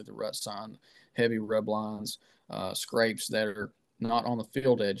obviously the rut sign, heavy rub lines, scrapes that are not on the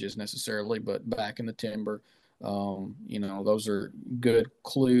field edges necessarily, but back in the timber. Those are good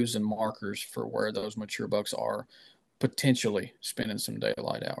clues and markers for where those mature bucks are potentially spending some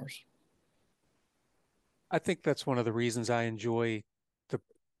daylight hours. I think that's one of the reasons I enjoy the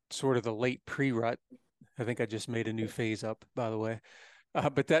sort of the late pre-rut. I think I just made a new phase up, by the way.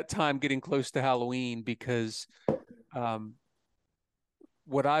 But that time getting close to Halloween, because um,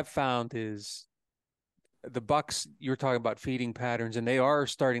 what I've found is the bucks, you're talking about feeding patterns, and they are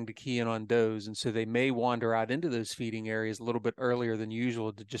starting to key in on does. And so they may wander out into those feeding areas a little bit earlier than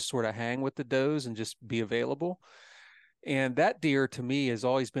usual to just sort of hang with the does and just be available. And that deer to me has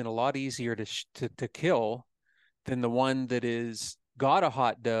always been a lot easier to kill than the one that is got a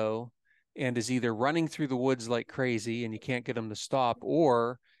hot doe and is either running through the woods like crazy and you can't get them to stop,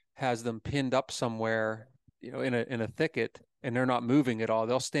 or has them pinned up somewhere, in a thicket, and they're not moving at all.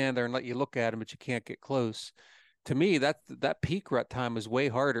 They'll stand there and let you look at them, but you can't get close. To me, that peak rut time is way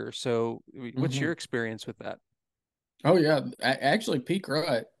harder. So, what's Mm-hmm. your experience with that? Oh yeah, actually, peak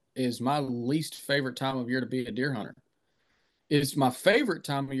rut is my least favorite time of year to be a deer hunter. It's my favorite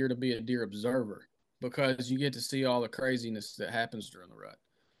time of year to be a deer observer because you get to see all the craziness that happens during the rut.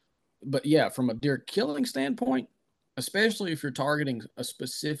 But yeah, from a deer killing standpoint, especially if you're targeting a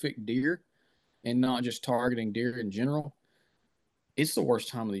specific deer and not just targeting deer in general, it's the worst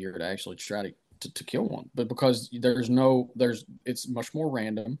time of the year to actually try to kill one. But because it's much more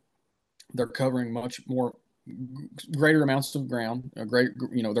random. They're covering much more greater amounts of ground.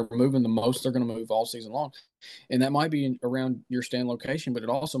 They're moving the most they're going to move all season long, and that might be around your stand location, but it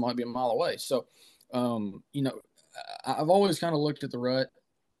also might be a mile away. So, um, you know, I've always kind of looked at the rut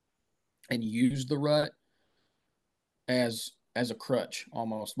and used the rut as a crutch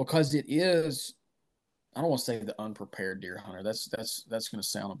almost because it is. I don't want to say the unprepared deer hunter. That's going to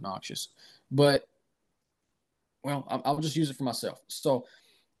sound obnoxious, but well, I'll just use it for myself. So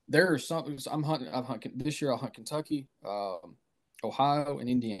there are some. I'm hunting. I've hunted this year. I'll hunt Kentucky, Ohio, and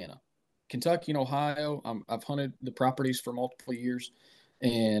Indiana. Kentucky and Ohio. I've hunted the properties for multiple years,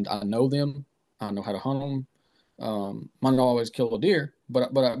 and I know them. I know how to hunt them. Might not always kill a deer,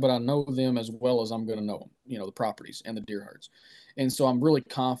 but I know them as well as I'm going to know them. The properties and the deer herds, and so I'm really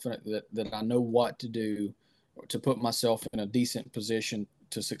confident that I know what to do to put myself in a decent position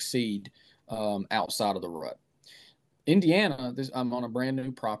to succeed outside of the rut. Indiana, I'm on a brand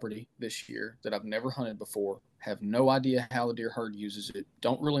new property this year that I've never hunted before. Have no idea how the deer herd uses it.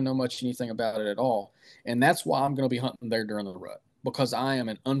 Don't really know much anything about it at all, and that's why I'm going to be hunting there during the rut, because I am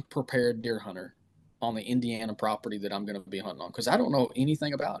an unprepared deer hunter on the Indiana property that I'm going to be hunting on, because I don't know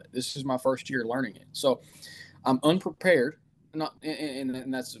anything about it. This is my first year learning it, so I'm unprepared. Not,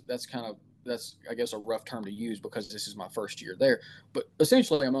 and that's kind of, that's, I guess, a rough term to use because this is my first year there. But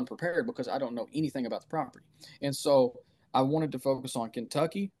essentially, I'm unprepared because I don't know anything about the property, and so I wanted to focus on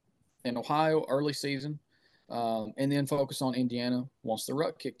Kentucky and Ohio early season, and then focus on Indiana once the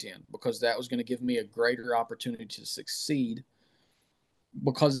rut kicked in, because that was going to give me a greater opportunity to succeed,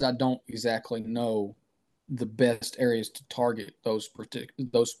 because I don't exactly know the best areas to target those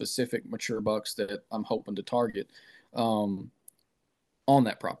specific mature bucks that I'm hoping to target um, on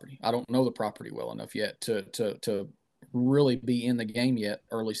that property. I don't know the property well enough yet to really be in the game yet,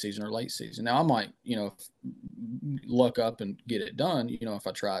 early season or late season. Now I might, luck up and get it done, if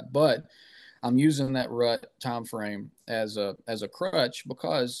I tried, but I'm using that rut time frame as a crutch,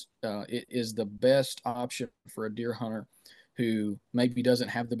 because it is the best option for a deer hunter who maybe doesn't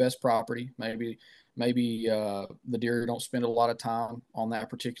have the best property. Maybe the deer don't spend a lot of time on that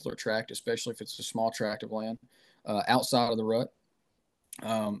particular tract, especially if it's a small tract of land outside of the rut.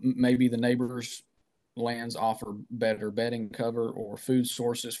 Maybe the neighbors' lands offer better bedding cover or food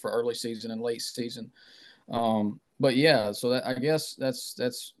sources for early season and late season. But yeah, so I guess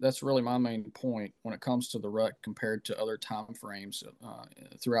that's really my main point when it comes to the rut compared to other time frames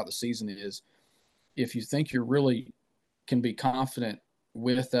throughout the season is, if you think you're really can be confident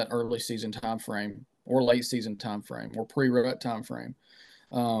with that early season time frame or late season time frame or pre-rut time frame,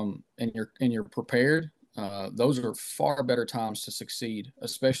 and you're prepared. Those are far better times to succeed,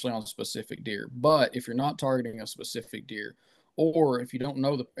 especially on specific deer. But if you're not targeting a specific deer, or if you don't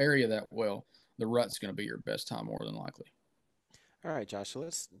know the area that well, the rut's going to be your best time more than likely. All right, Josh, so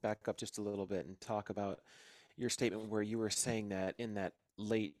let's back up just a little bit and talk about your statement where you were saying that in that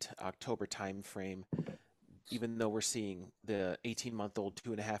late October time frame, even though we're seeing the 18-month-old,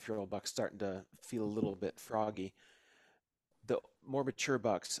 2.5-year-old bucks starting to feel a little bit froggy, the more mature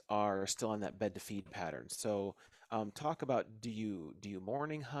bucks are still on that bed to feed pattern. So, talk about, do you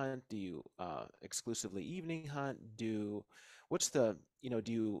morning hunt? Do you exclusively evening hunt? What's the,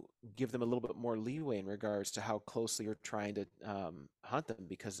 do you give them a little bit more leeway in regards to how closely you're trying to hunt them?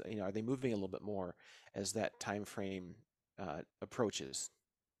 Because, are they moving a little bit more as that time frame approaches?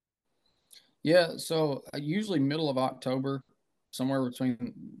 Yeah, so usually middle of October, somewhere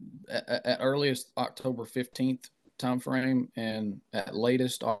between at earliest October 15th time frame, and at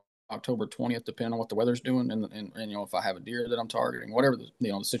latest October 20th, depending on what the weather's doing, and if I have a deer that I'm targeting, whatever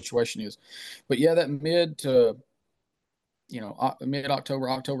the situation is. But yeah, that mid October,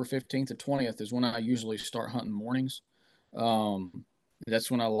 October 15th to 20th is when I usually start hunting mornings. Um,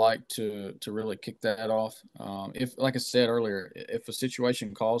 that's when I like to really kick that off. If, like I said earlier, if a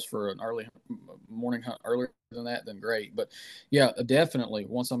situation calls for an early morning hunt earlier than that, then great. But yeah, definitely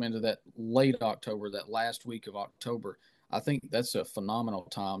once I'm into that late October, that last week of October, I think that's a phenomenal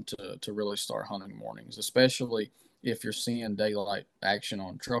time to really start hunting mornings, especially if you're seeing daylight action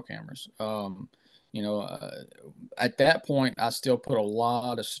on trail cameras. You know, uh, at that point, I still put a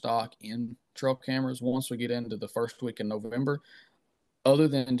lot of stock in trail cameras once we get into the first week in November, other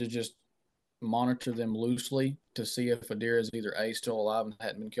than to just monitor them loosely to see if a deer is either A, still alive and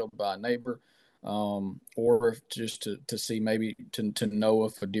hadn't been killed by a neighbor, or if just to see, maybe to know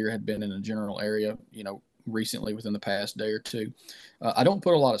if a deer had been in a general area, recently within the past day or two. I don't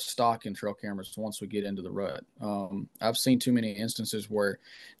put a lot of stock in trail cameras once we get into the rut. I've seen too many instances where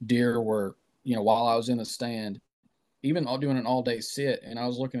deer were, while I was in the stand, even doing an all day sit, and I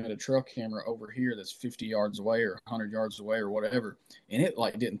was looking at a trail camera over here that's 50 yards away or 100 yards away or whatever, and it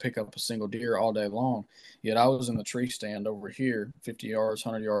like didn't pick up a single deer all day long. Yet I was in the tree stand over here 50 yards,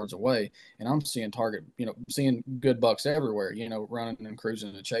 100 yards away, and I'm seeing seeing good bucks everywhere, running and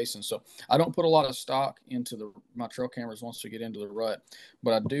cruising and chasing. So I don't put a lot of stock into my trail cameras once we get into the rut,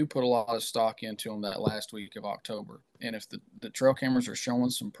 but I do put a lot of stock into them that last week of October. And if the trail cameras are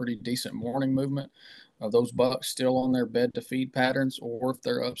showing some pretty decent morning movement, those bucks still on their bed to feed patterns, or if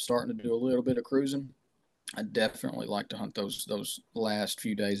they're up starting to do a little bit of cruising, I definitely like to hunt those last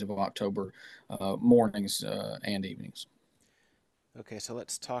few days of October, mornings and evenings. Okay, so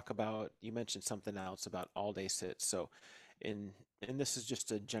let's talk about, you mentioned something else about all day sits. So, in and this is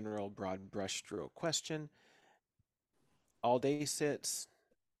just a general broad brushstroke question. All day sits,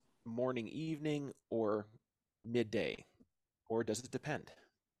 morning, evening, or midday? Or does it depend?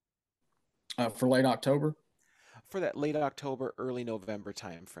 For late October. for that late October, early November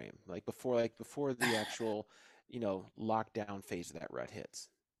time frame, like before the actual, lockdown phase of that rut hits.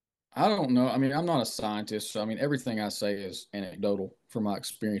 I don't know. I mean, I'm not a scientist, so I mean, everything I say is anecdotal from my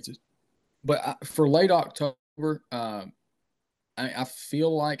experiences. But for late October, I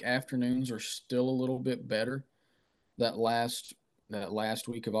feel like afternoons are still a little bit better that last that last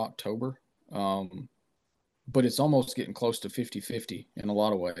week of October. Um, but it's almost getting close to 50-50 in a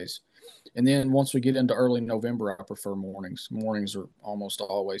lot of ways. And then once we get into early November, I prefer mornings. Mornings are almost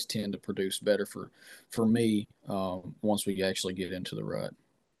always tend to produce better for me once we actually get into the rut.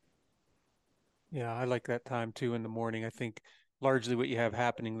 Yeah, I like that time too in the morning. I think largely what you have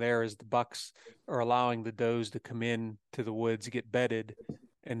happening there is the bucks are allowing the does to come in to the woods, get bedded,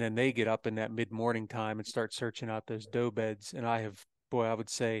 and then they get up in that mid-morning time and start searching out those doe beds. And boy, I would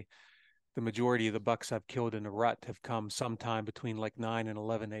say the majority of the bucks I've killed in a rut have come sometime between like 9 and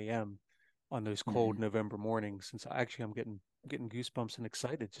 11 a.m. on those cold Mm-hmm. November mornings. And so actually I'm getting goosebumps and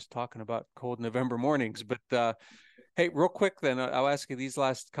excited just talking about cold November mornings. But hey, real quick then, I'll ask you these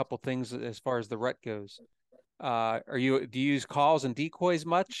last couple things as far as the rut goes. Do you use calls and decoys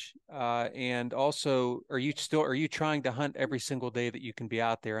much? And also, are you trying to hunt every single day that you can be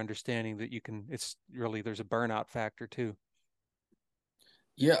out there, understanding that it's really, there's a burnout factor too.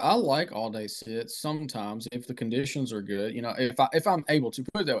 Yeah, I like all day sits sometimes if the conditions are good. You know, if I'm able to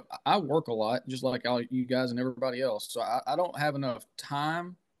put it that way, I work a lot, just like all you guys and everybody else. So I don't have enough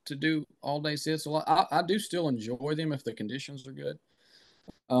time to do all day sits a lot. I do still enjoy them if the conditions are good.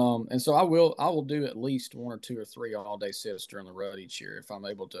 And so I will do at least one or two or three all day sits during the rut each year if I'm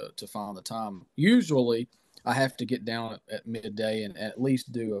able to find the time. Usually I have to get down at midday and at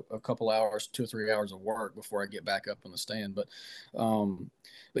least do a couple hours, 2 or 3 hours of work before I get back up on the stand. But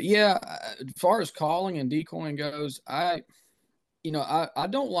yeah, as far as calling and decoying goes, I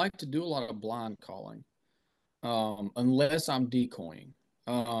don't like to do a lot of blind calling unless I'm decoying.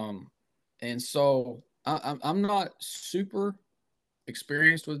 Um, and so I'm not super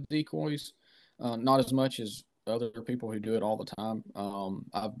experienced with decoys, not as much as other people who do it all the time.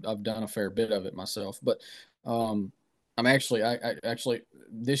 I've done a fair bit of it myself, but um, I actually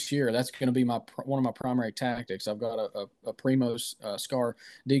this year that's going to be my one of my primary tactics. I've got a Primos Scar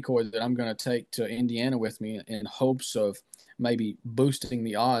decoy that I'm going to take to Indiana with me in hopes of maybe boosting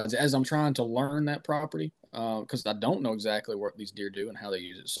the odds as I'm trying to learn that property because I don't know exactly what these deer do and how they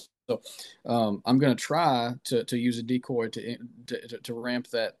use it. So I'm going to try to use a decoy to ramp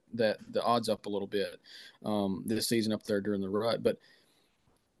that the odds up a little bit this season up there during the rut. But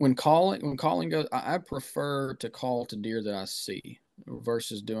when calling goes, I prefer to call to deer that I see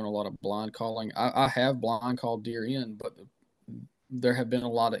versus doing a lot of blind calling. I have blind called deer in, but there have been a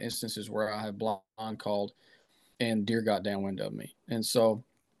lot of instances where I have blind called and deer got downwind of me, and so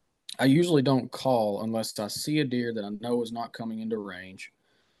I usually don't call unless I see a deer that I know is not coming into range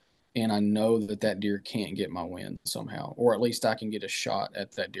and I know that that deer can't get my wind somehow, or at least I can get a shot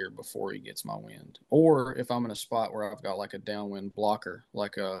at that deer before he gets my wind. Or if I'm in a spot where I've got like a downwind blocker,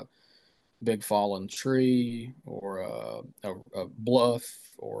 like a big fallen tree or a bluff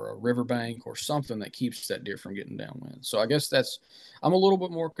or a riverbank or something that keeps that deer from getting downwind. So I guess I'm a little bit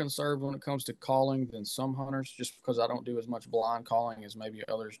more conservative when it comes to calling than some hunters, just because I don't do as much blind calling as maybe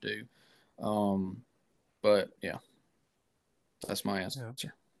others do. Um, but yeah, that's my answer.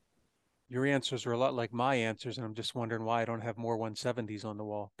 Yeah. Your answers are a lot like my answers, and I'm just wondering why I don't have more 170s on the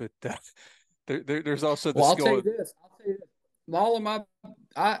wall. But there's also the Well, I'll tell skill you of, this. I'll tell you this. All of my,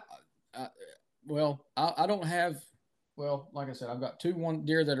 I well, I don't have. Well, like I said, I've got two one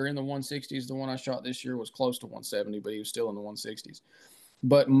deer that are in the 160s. The one I shot this year was close to 170, but he was still in the 160s.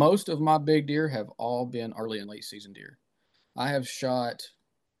 But most of my big deer have all been early and late season deer. I have shot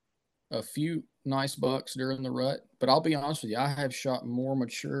a few nice bucks during the rut, but I'll be honest with you, I have shot more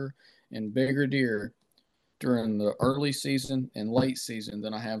mature and bigger deer during the early season and late season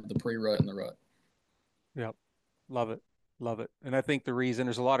than I have the pre-rut and the rut. yep, love it, love it. And I think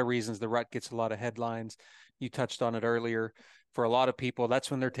there's a lot of reasons the rut gets a lot of headlines. You touched on it earlier. For a lot of people, that's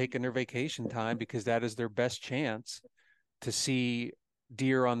when they're taking their vacation time because that is their best chance to see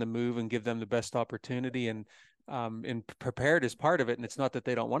deer on the move and give them the best opportunity. And prepared is part of it. And it's not that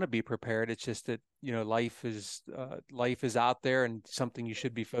they don't want to be prepared. It's just that, life is out there and something you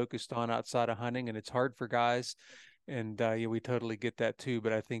should be focused on outside of hunting. And it's hard for guys. And yeah, we totally get that too.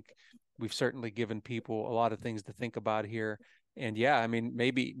 But I think we've certainly given people a lot of things to think about here. And yeah, I mean,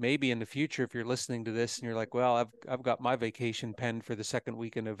 maybe in the future, if you're listening to this and you're like, well, I've got my vacation penned for the second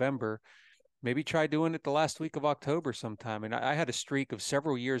week in November, maybe try doing it the last week of October sometime. And I had a streak of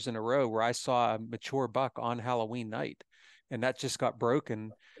several years in a row where I saw a mature buck on Halloween night, and that just got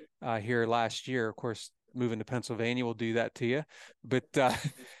broken here last year. Of course, moving to Pennsylvania will do that to you. But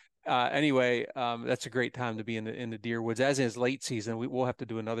anyway, that's a great time to be in the deer woods. As is late season, we'll have to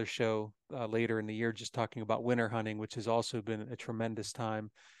do another show later in the year, just talking about winter hunting, which has also been a tremendous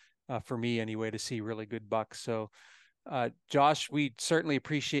time for me anyway to see really good bucks. So Josh, we certainly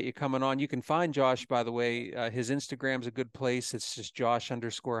appreciate you coming on. You can find Josh, by the way. His Instagram's a good place. It's just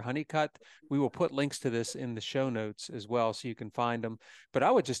Josh_Honeycutt. We will put links to this in the show notes as well, so you can find him. But I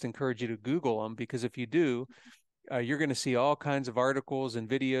would just encourage you to Google him, because if you do, you're going to see all kinds of articles and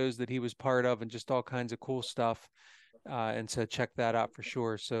videos that he was part of, and just all kinds of cool stuff. And so check that out for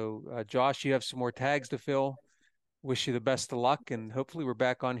sure. So, Josh, you have some more tags to fill. Wish you the best of luck, and hopefully we're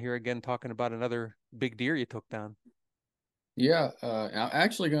back on here again talking about another big deer you took down. Yeah, I'm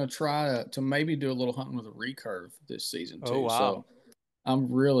actually going to try to maybe do a little hunting with a recurve this season Oh, too. wow. So I'm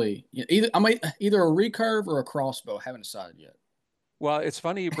really either a recurve or a crossbow. I haven't decided yet. Well, it's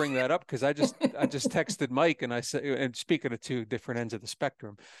funny you bring that up, because I just texted Mike and I said, and speaking of two different ends of the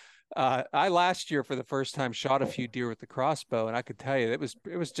spectrum, I last year for the first time shot a few deer with the crossbow, and I could tell you it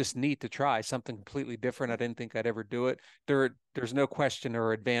was just neat to try something completely different. I didn't think I'd ever do it. There's no question there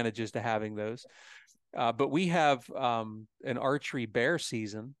are advantages to having those. But we have an archery bear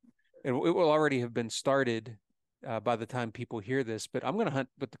season, and it will already have been started by the time people hear this. But I'm going to hunt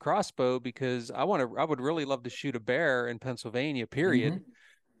with the crossbow because I would really love to shoot a bear in Pennsylvania, Mm-hmm. period.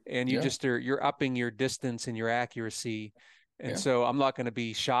 And Yeah, you're upping your distance and your accuracy. And yeah, so I'm not going to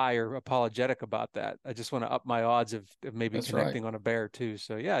be shy or apologetic about that. I just want to up my odds of maybe that's right. connecting on a bear too.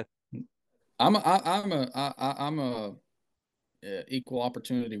 So yeah, I'm a equal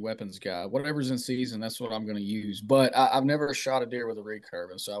opportunity weapons guy. Whatever's in season, that's what I'm going to use. But I've never shot a deer with a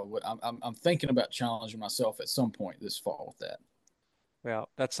recurve, and so I'm thinking about challenging myself at some point this fall with that. well,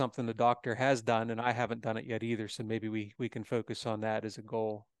 that's something the doctor has done, and I haven't done it yet either. So maybe we can focus on that as a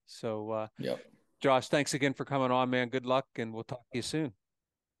goal. So Yep. Josh, thanks again for coming on, man. Good luck, and we'll talk to you soon.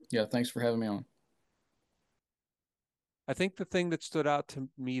 Yeah. Thanks for having me on. I think the thing that stood out to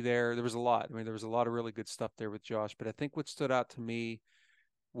me there was a lot. I mean, there was a lot of really good stuff there with Josh, but I think what stood out to me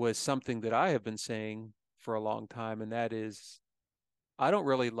was something that I have been saying for a long time, and that is I don't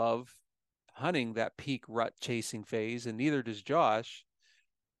really love hunting that peak rut chasing phase, and neither does Josh.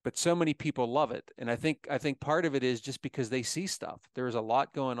 But so many people love it, and I think part of it is just because they see stuff. There's a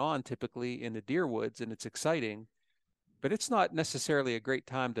lot going on typically in the deer woods, and it's exciting. But it's not necessarily a great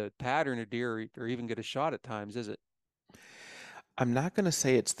time to pattern a deer or even get a shot at times, is it? I'm not going to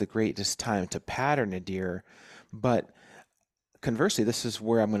say it's the greatest time to pattern a deer, but conversely, this is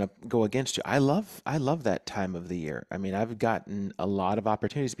where I'm going to go against you. I love that time of the year. I mean, I've gotten a lot of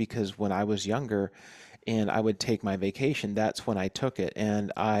opportunities because when I was younger and I would take my vacation, that's when I took it.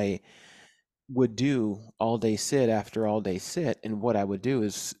 And I would do all day sit after all day sit. And what I would do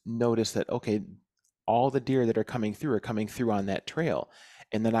is notice that, okay, all the deer that are coming through on that trail.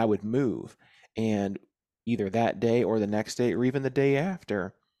 And then I would move. And either that day or the next day or even the day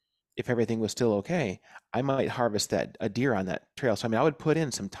after, if everything was still okay, I might harvest that a deer on that trail. So I mean, I would put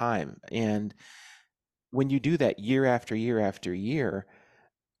in some time. And when you do that year after year after year,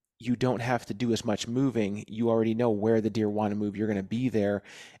 you don't have to do as much moving. You already know where the deer want to move. You're going to be there.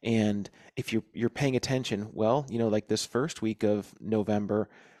 And if you're paying attention, well, like this first week of November,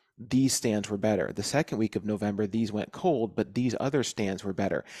 these stands were better. The second week of November, these went cold, but these other stands were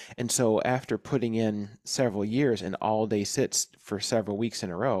better. And so after putting in several years and all day sits for several weeks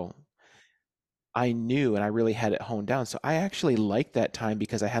in a row, I knew and I really had it honed down. So I actually liked that time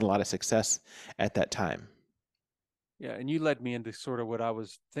because I had a lot of success at that time. Yeah, and you led me into sort of what I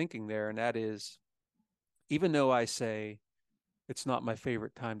was thinking there, and that is, even though I say it's not my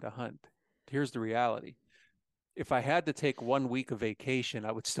favorite time to hunt, here's the reality. If I had to take 1 week of vacation,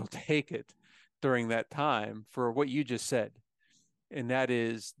 I would still take it during that time for what you just said. And that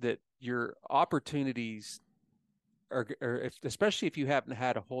is that your opportunities are if, especially if you haven't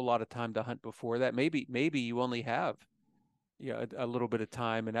had a whole lot of time to hunt before that, maybe you only have a little bit of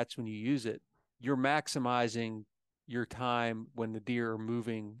time, and that's when you use it. You're maximizing your time when the deer are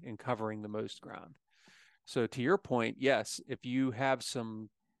moving and covering the most ground. So to your point, yes, if you have some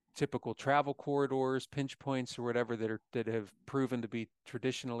typical travel corridors, pinch points, or whatever that have proven to be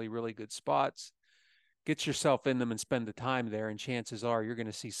traditionally really good spots, get yourself in them and spend the time there, and chances are you're going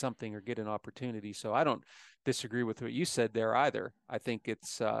to see something or get an opportunity. So I don't disagree with what you said there either. I think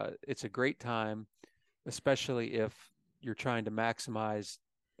it's a great time, especially if you're trying to maximize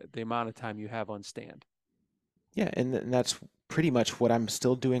the amount of time you have on stand. Yeah, and that's pretty much what I'm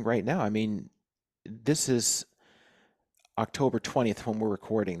still doing right now. I mean, this is October 20th when we're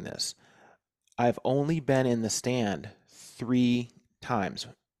recording this. I've only been in the stand 3 times,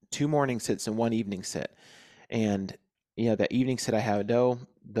 2 morning sits and 1 evening sit. And that evening sit I had a doe.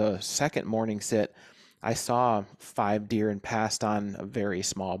 The second morning sit, I saw 5 deer and passed on a very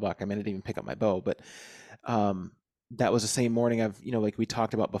small buck. I didn't even pick up my bow, but that was the same morning like we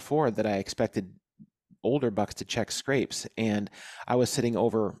talked about before, that I expected older bucks to check scrapes. And I was sitting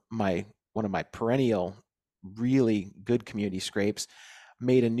over one of my perennial really good community scrapes,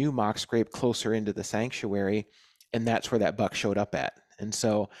 made a new mock scrape closer into the sanctuary, and that's where that buck showed up at. And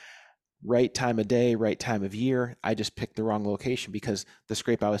so right time of day, right time of year, I just picked the wrong location because the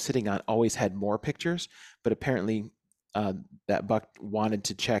scrape I was sitting on always had more pictures, but apparently that buck wanted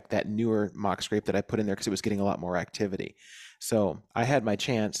to check that newer mock scrape that I put in there because it was getting a lot more activity. So I had my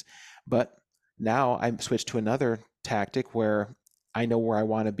chance, but now I'm switched to another tactic where I know where I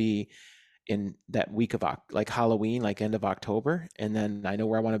want to be in that week of like Halloween, like end of October, and then I know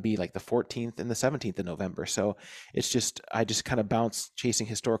where I want to be like the 14th and the 17th of November. So I just kind of bounce chasing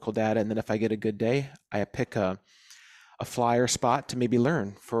historical data, and then if I get a good day, I pick a flyer spot to maybe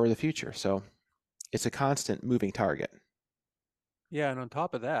learn for the future. So it's a constant moving target. Yeah, and on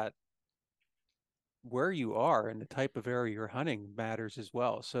top of that, where you are and the type of area you're hunting matters as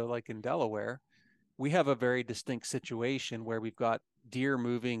well. So like in Delaware, we have a very distinct situation where we've got deer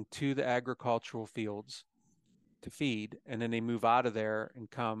moving to the agricultural fields to feed, and then they move out of there and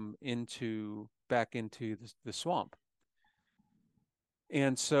come back into the swamp.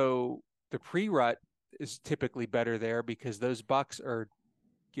 And so the pre-rut is typically better there because those bucks are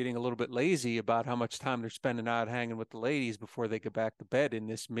getting a little bit lazy about how much time they're spending out hanging with the ladies before they get back to bed in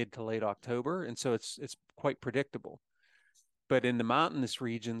this mid to late October. And so it's quite predictable. But in the mountainous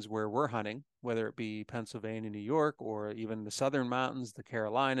regions where we're hunting, whether it be Pennsylvania, New York, or even the southern mountains, the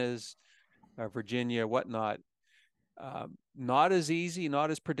Carolinas, Virginia, whatnot, not as easy,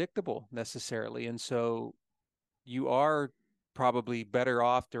 not as predictable necessarily. And so you are probably better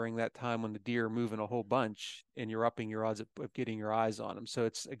off during that time when the deer are moving a whole bunch and you're upping your odds of getting your eyes on them. So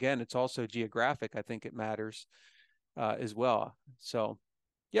it's also geographic. I think it matters as well. So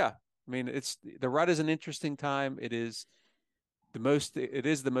yeah, the rut is an interesting time. It is the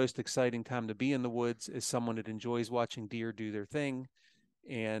most exciting time to be in the woods as someone that enjoys watching deer do their thing.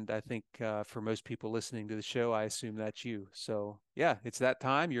 And I think for most people listening to the show, I assume that's you. So yeah, it's that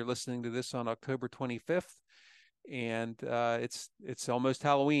time. You're listening to this on October 25th, and it's almost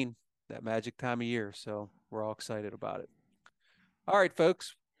Halloween, that magic time of year. So we're all excited about it. All right,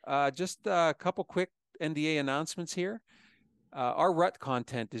 folks, just a couple quick NDA announcements here. Our rut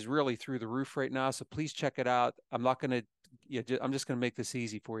content is really through the roof right now, so please check it out. I'm just going to make this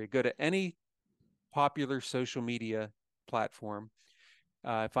easy for you. Go to any popular social media platform,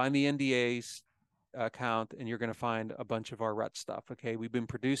 find the NDA's account, and you're going to find a bunch of our rut stuff. Okay, we've been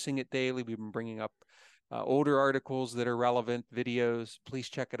producing it daily. We've been bringing up older articles that are relevant, videos. Please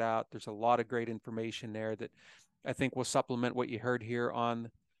check it out. There's a lot of great information there that I think will supplement what you heard here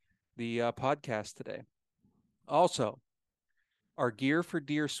on the podcast today. Also, our Gear for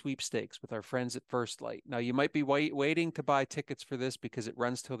Deer sweepstakes with our friends at First Light. Now, you might be waiting to buy tickets for this because it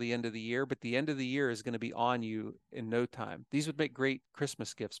runs till the end of the year, but the end of the year is going to be on you in no time. These would make great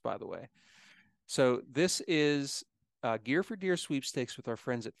Christmas gifts, by the way. So this is Gear for Deer sweepstakes with our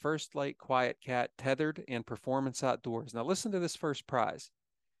friends at First Light, Quiet Cat, Tethered, and Performance Outdoors. Now, listen to this first prize.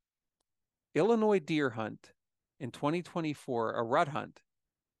 Illinois deer hunt in 2024, a rut hunt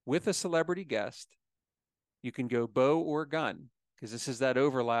with a celebrity guest. You can go bow or gun, because this is that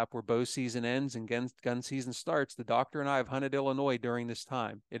overlap where bow season ends and gun season starts. The doctor and I have hunted Illinois during this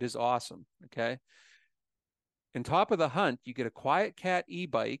time. It is awesome, okay? On top of the hunt, you get a Quiet Cat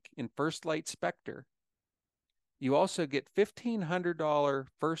e-bike in First Light Spectre. You also get $1,500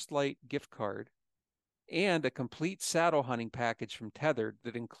 First Light gift card and a complete saddle hunting package from Tethered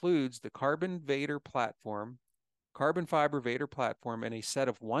that includes the carbon fiber Vader platform, and a set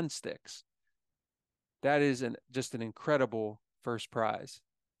of one sticks. That is just an incredible first prize.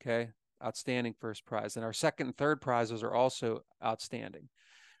 Okay. Outstanding first prize. And our second and third prizes are also outstanding.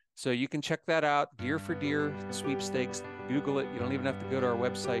 So you can check that out. Gear for Deer sweepstakes. Google it. You don't even have to go to our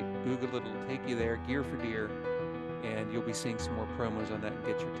website. Google it. It'll take you there. Gear for Deer. And you'll be seeing some more promos on that and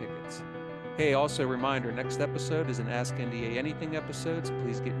get your tickets. Hey, also a reminder, next episode is an Ask NDA Anything episode, so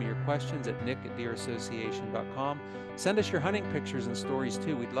please get me your questions at nick@deerassociation.com. Send us your hunting pictures and stories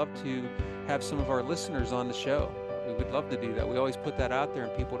too. We'd love to have some of our listeners on the show. We would love to do that. We always put that out there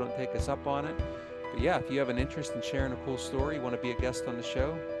and people don't take us up on it. But yeah, if you have an interest in sharing a cool story, you want to be a guest on the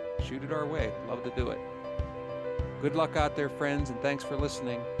show, shoot it our way. Love to do it. Good luck out there, friends, and thanks for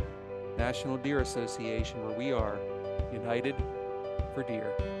listening. National Deer Association, where we are united for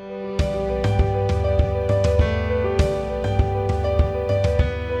deer.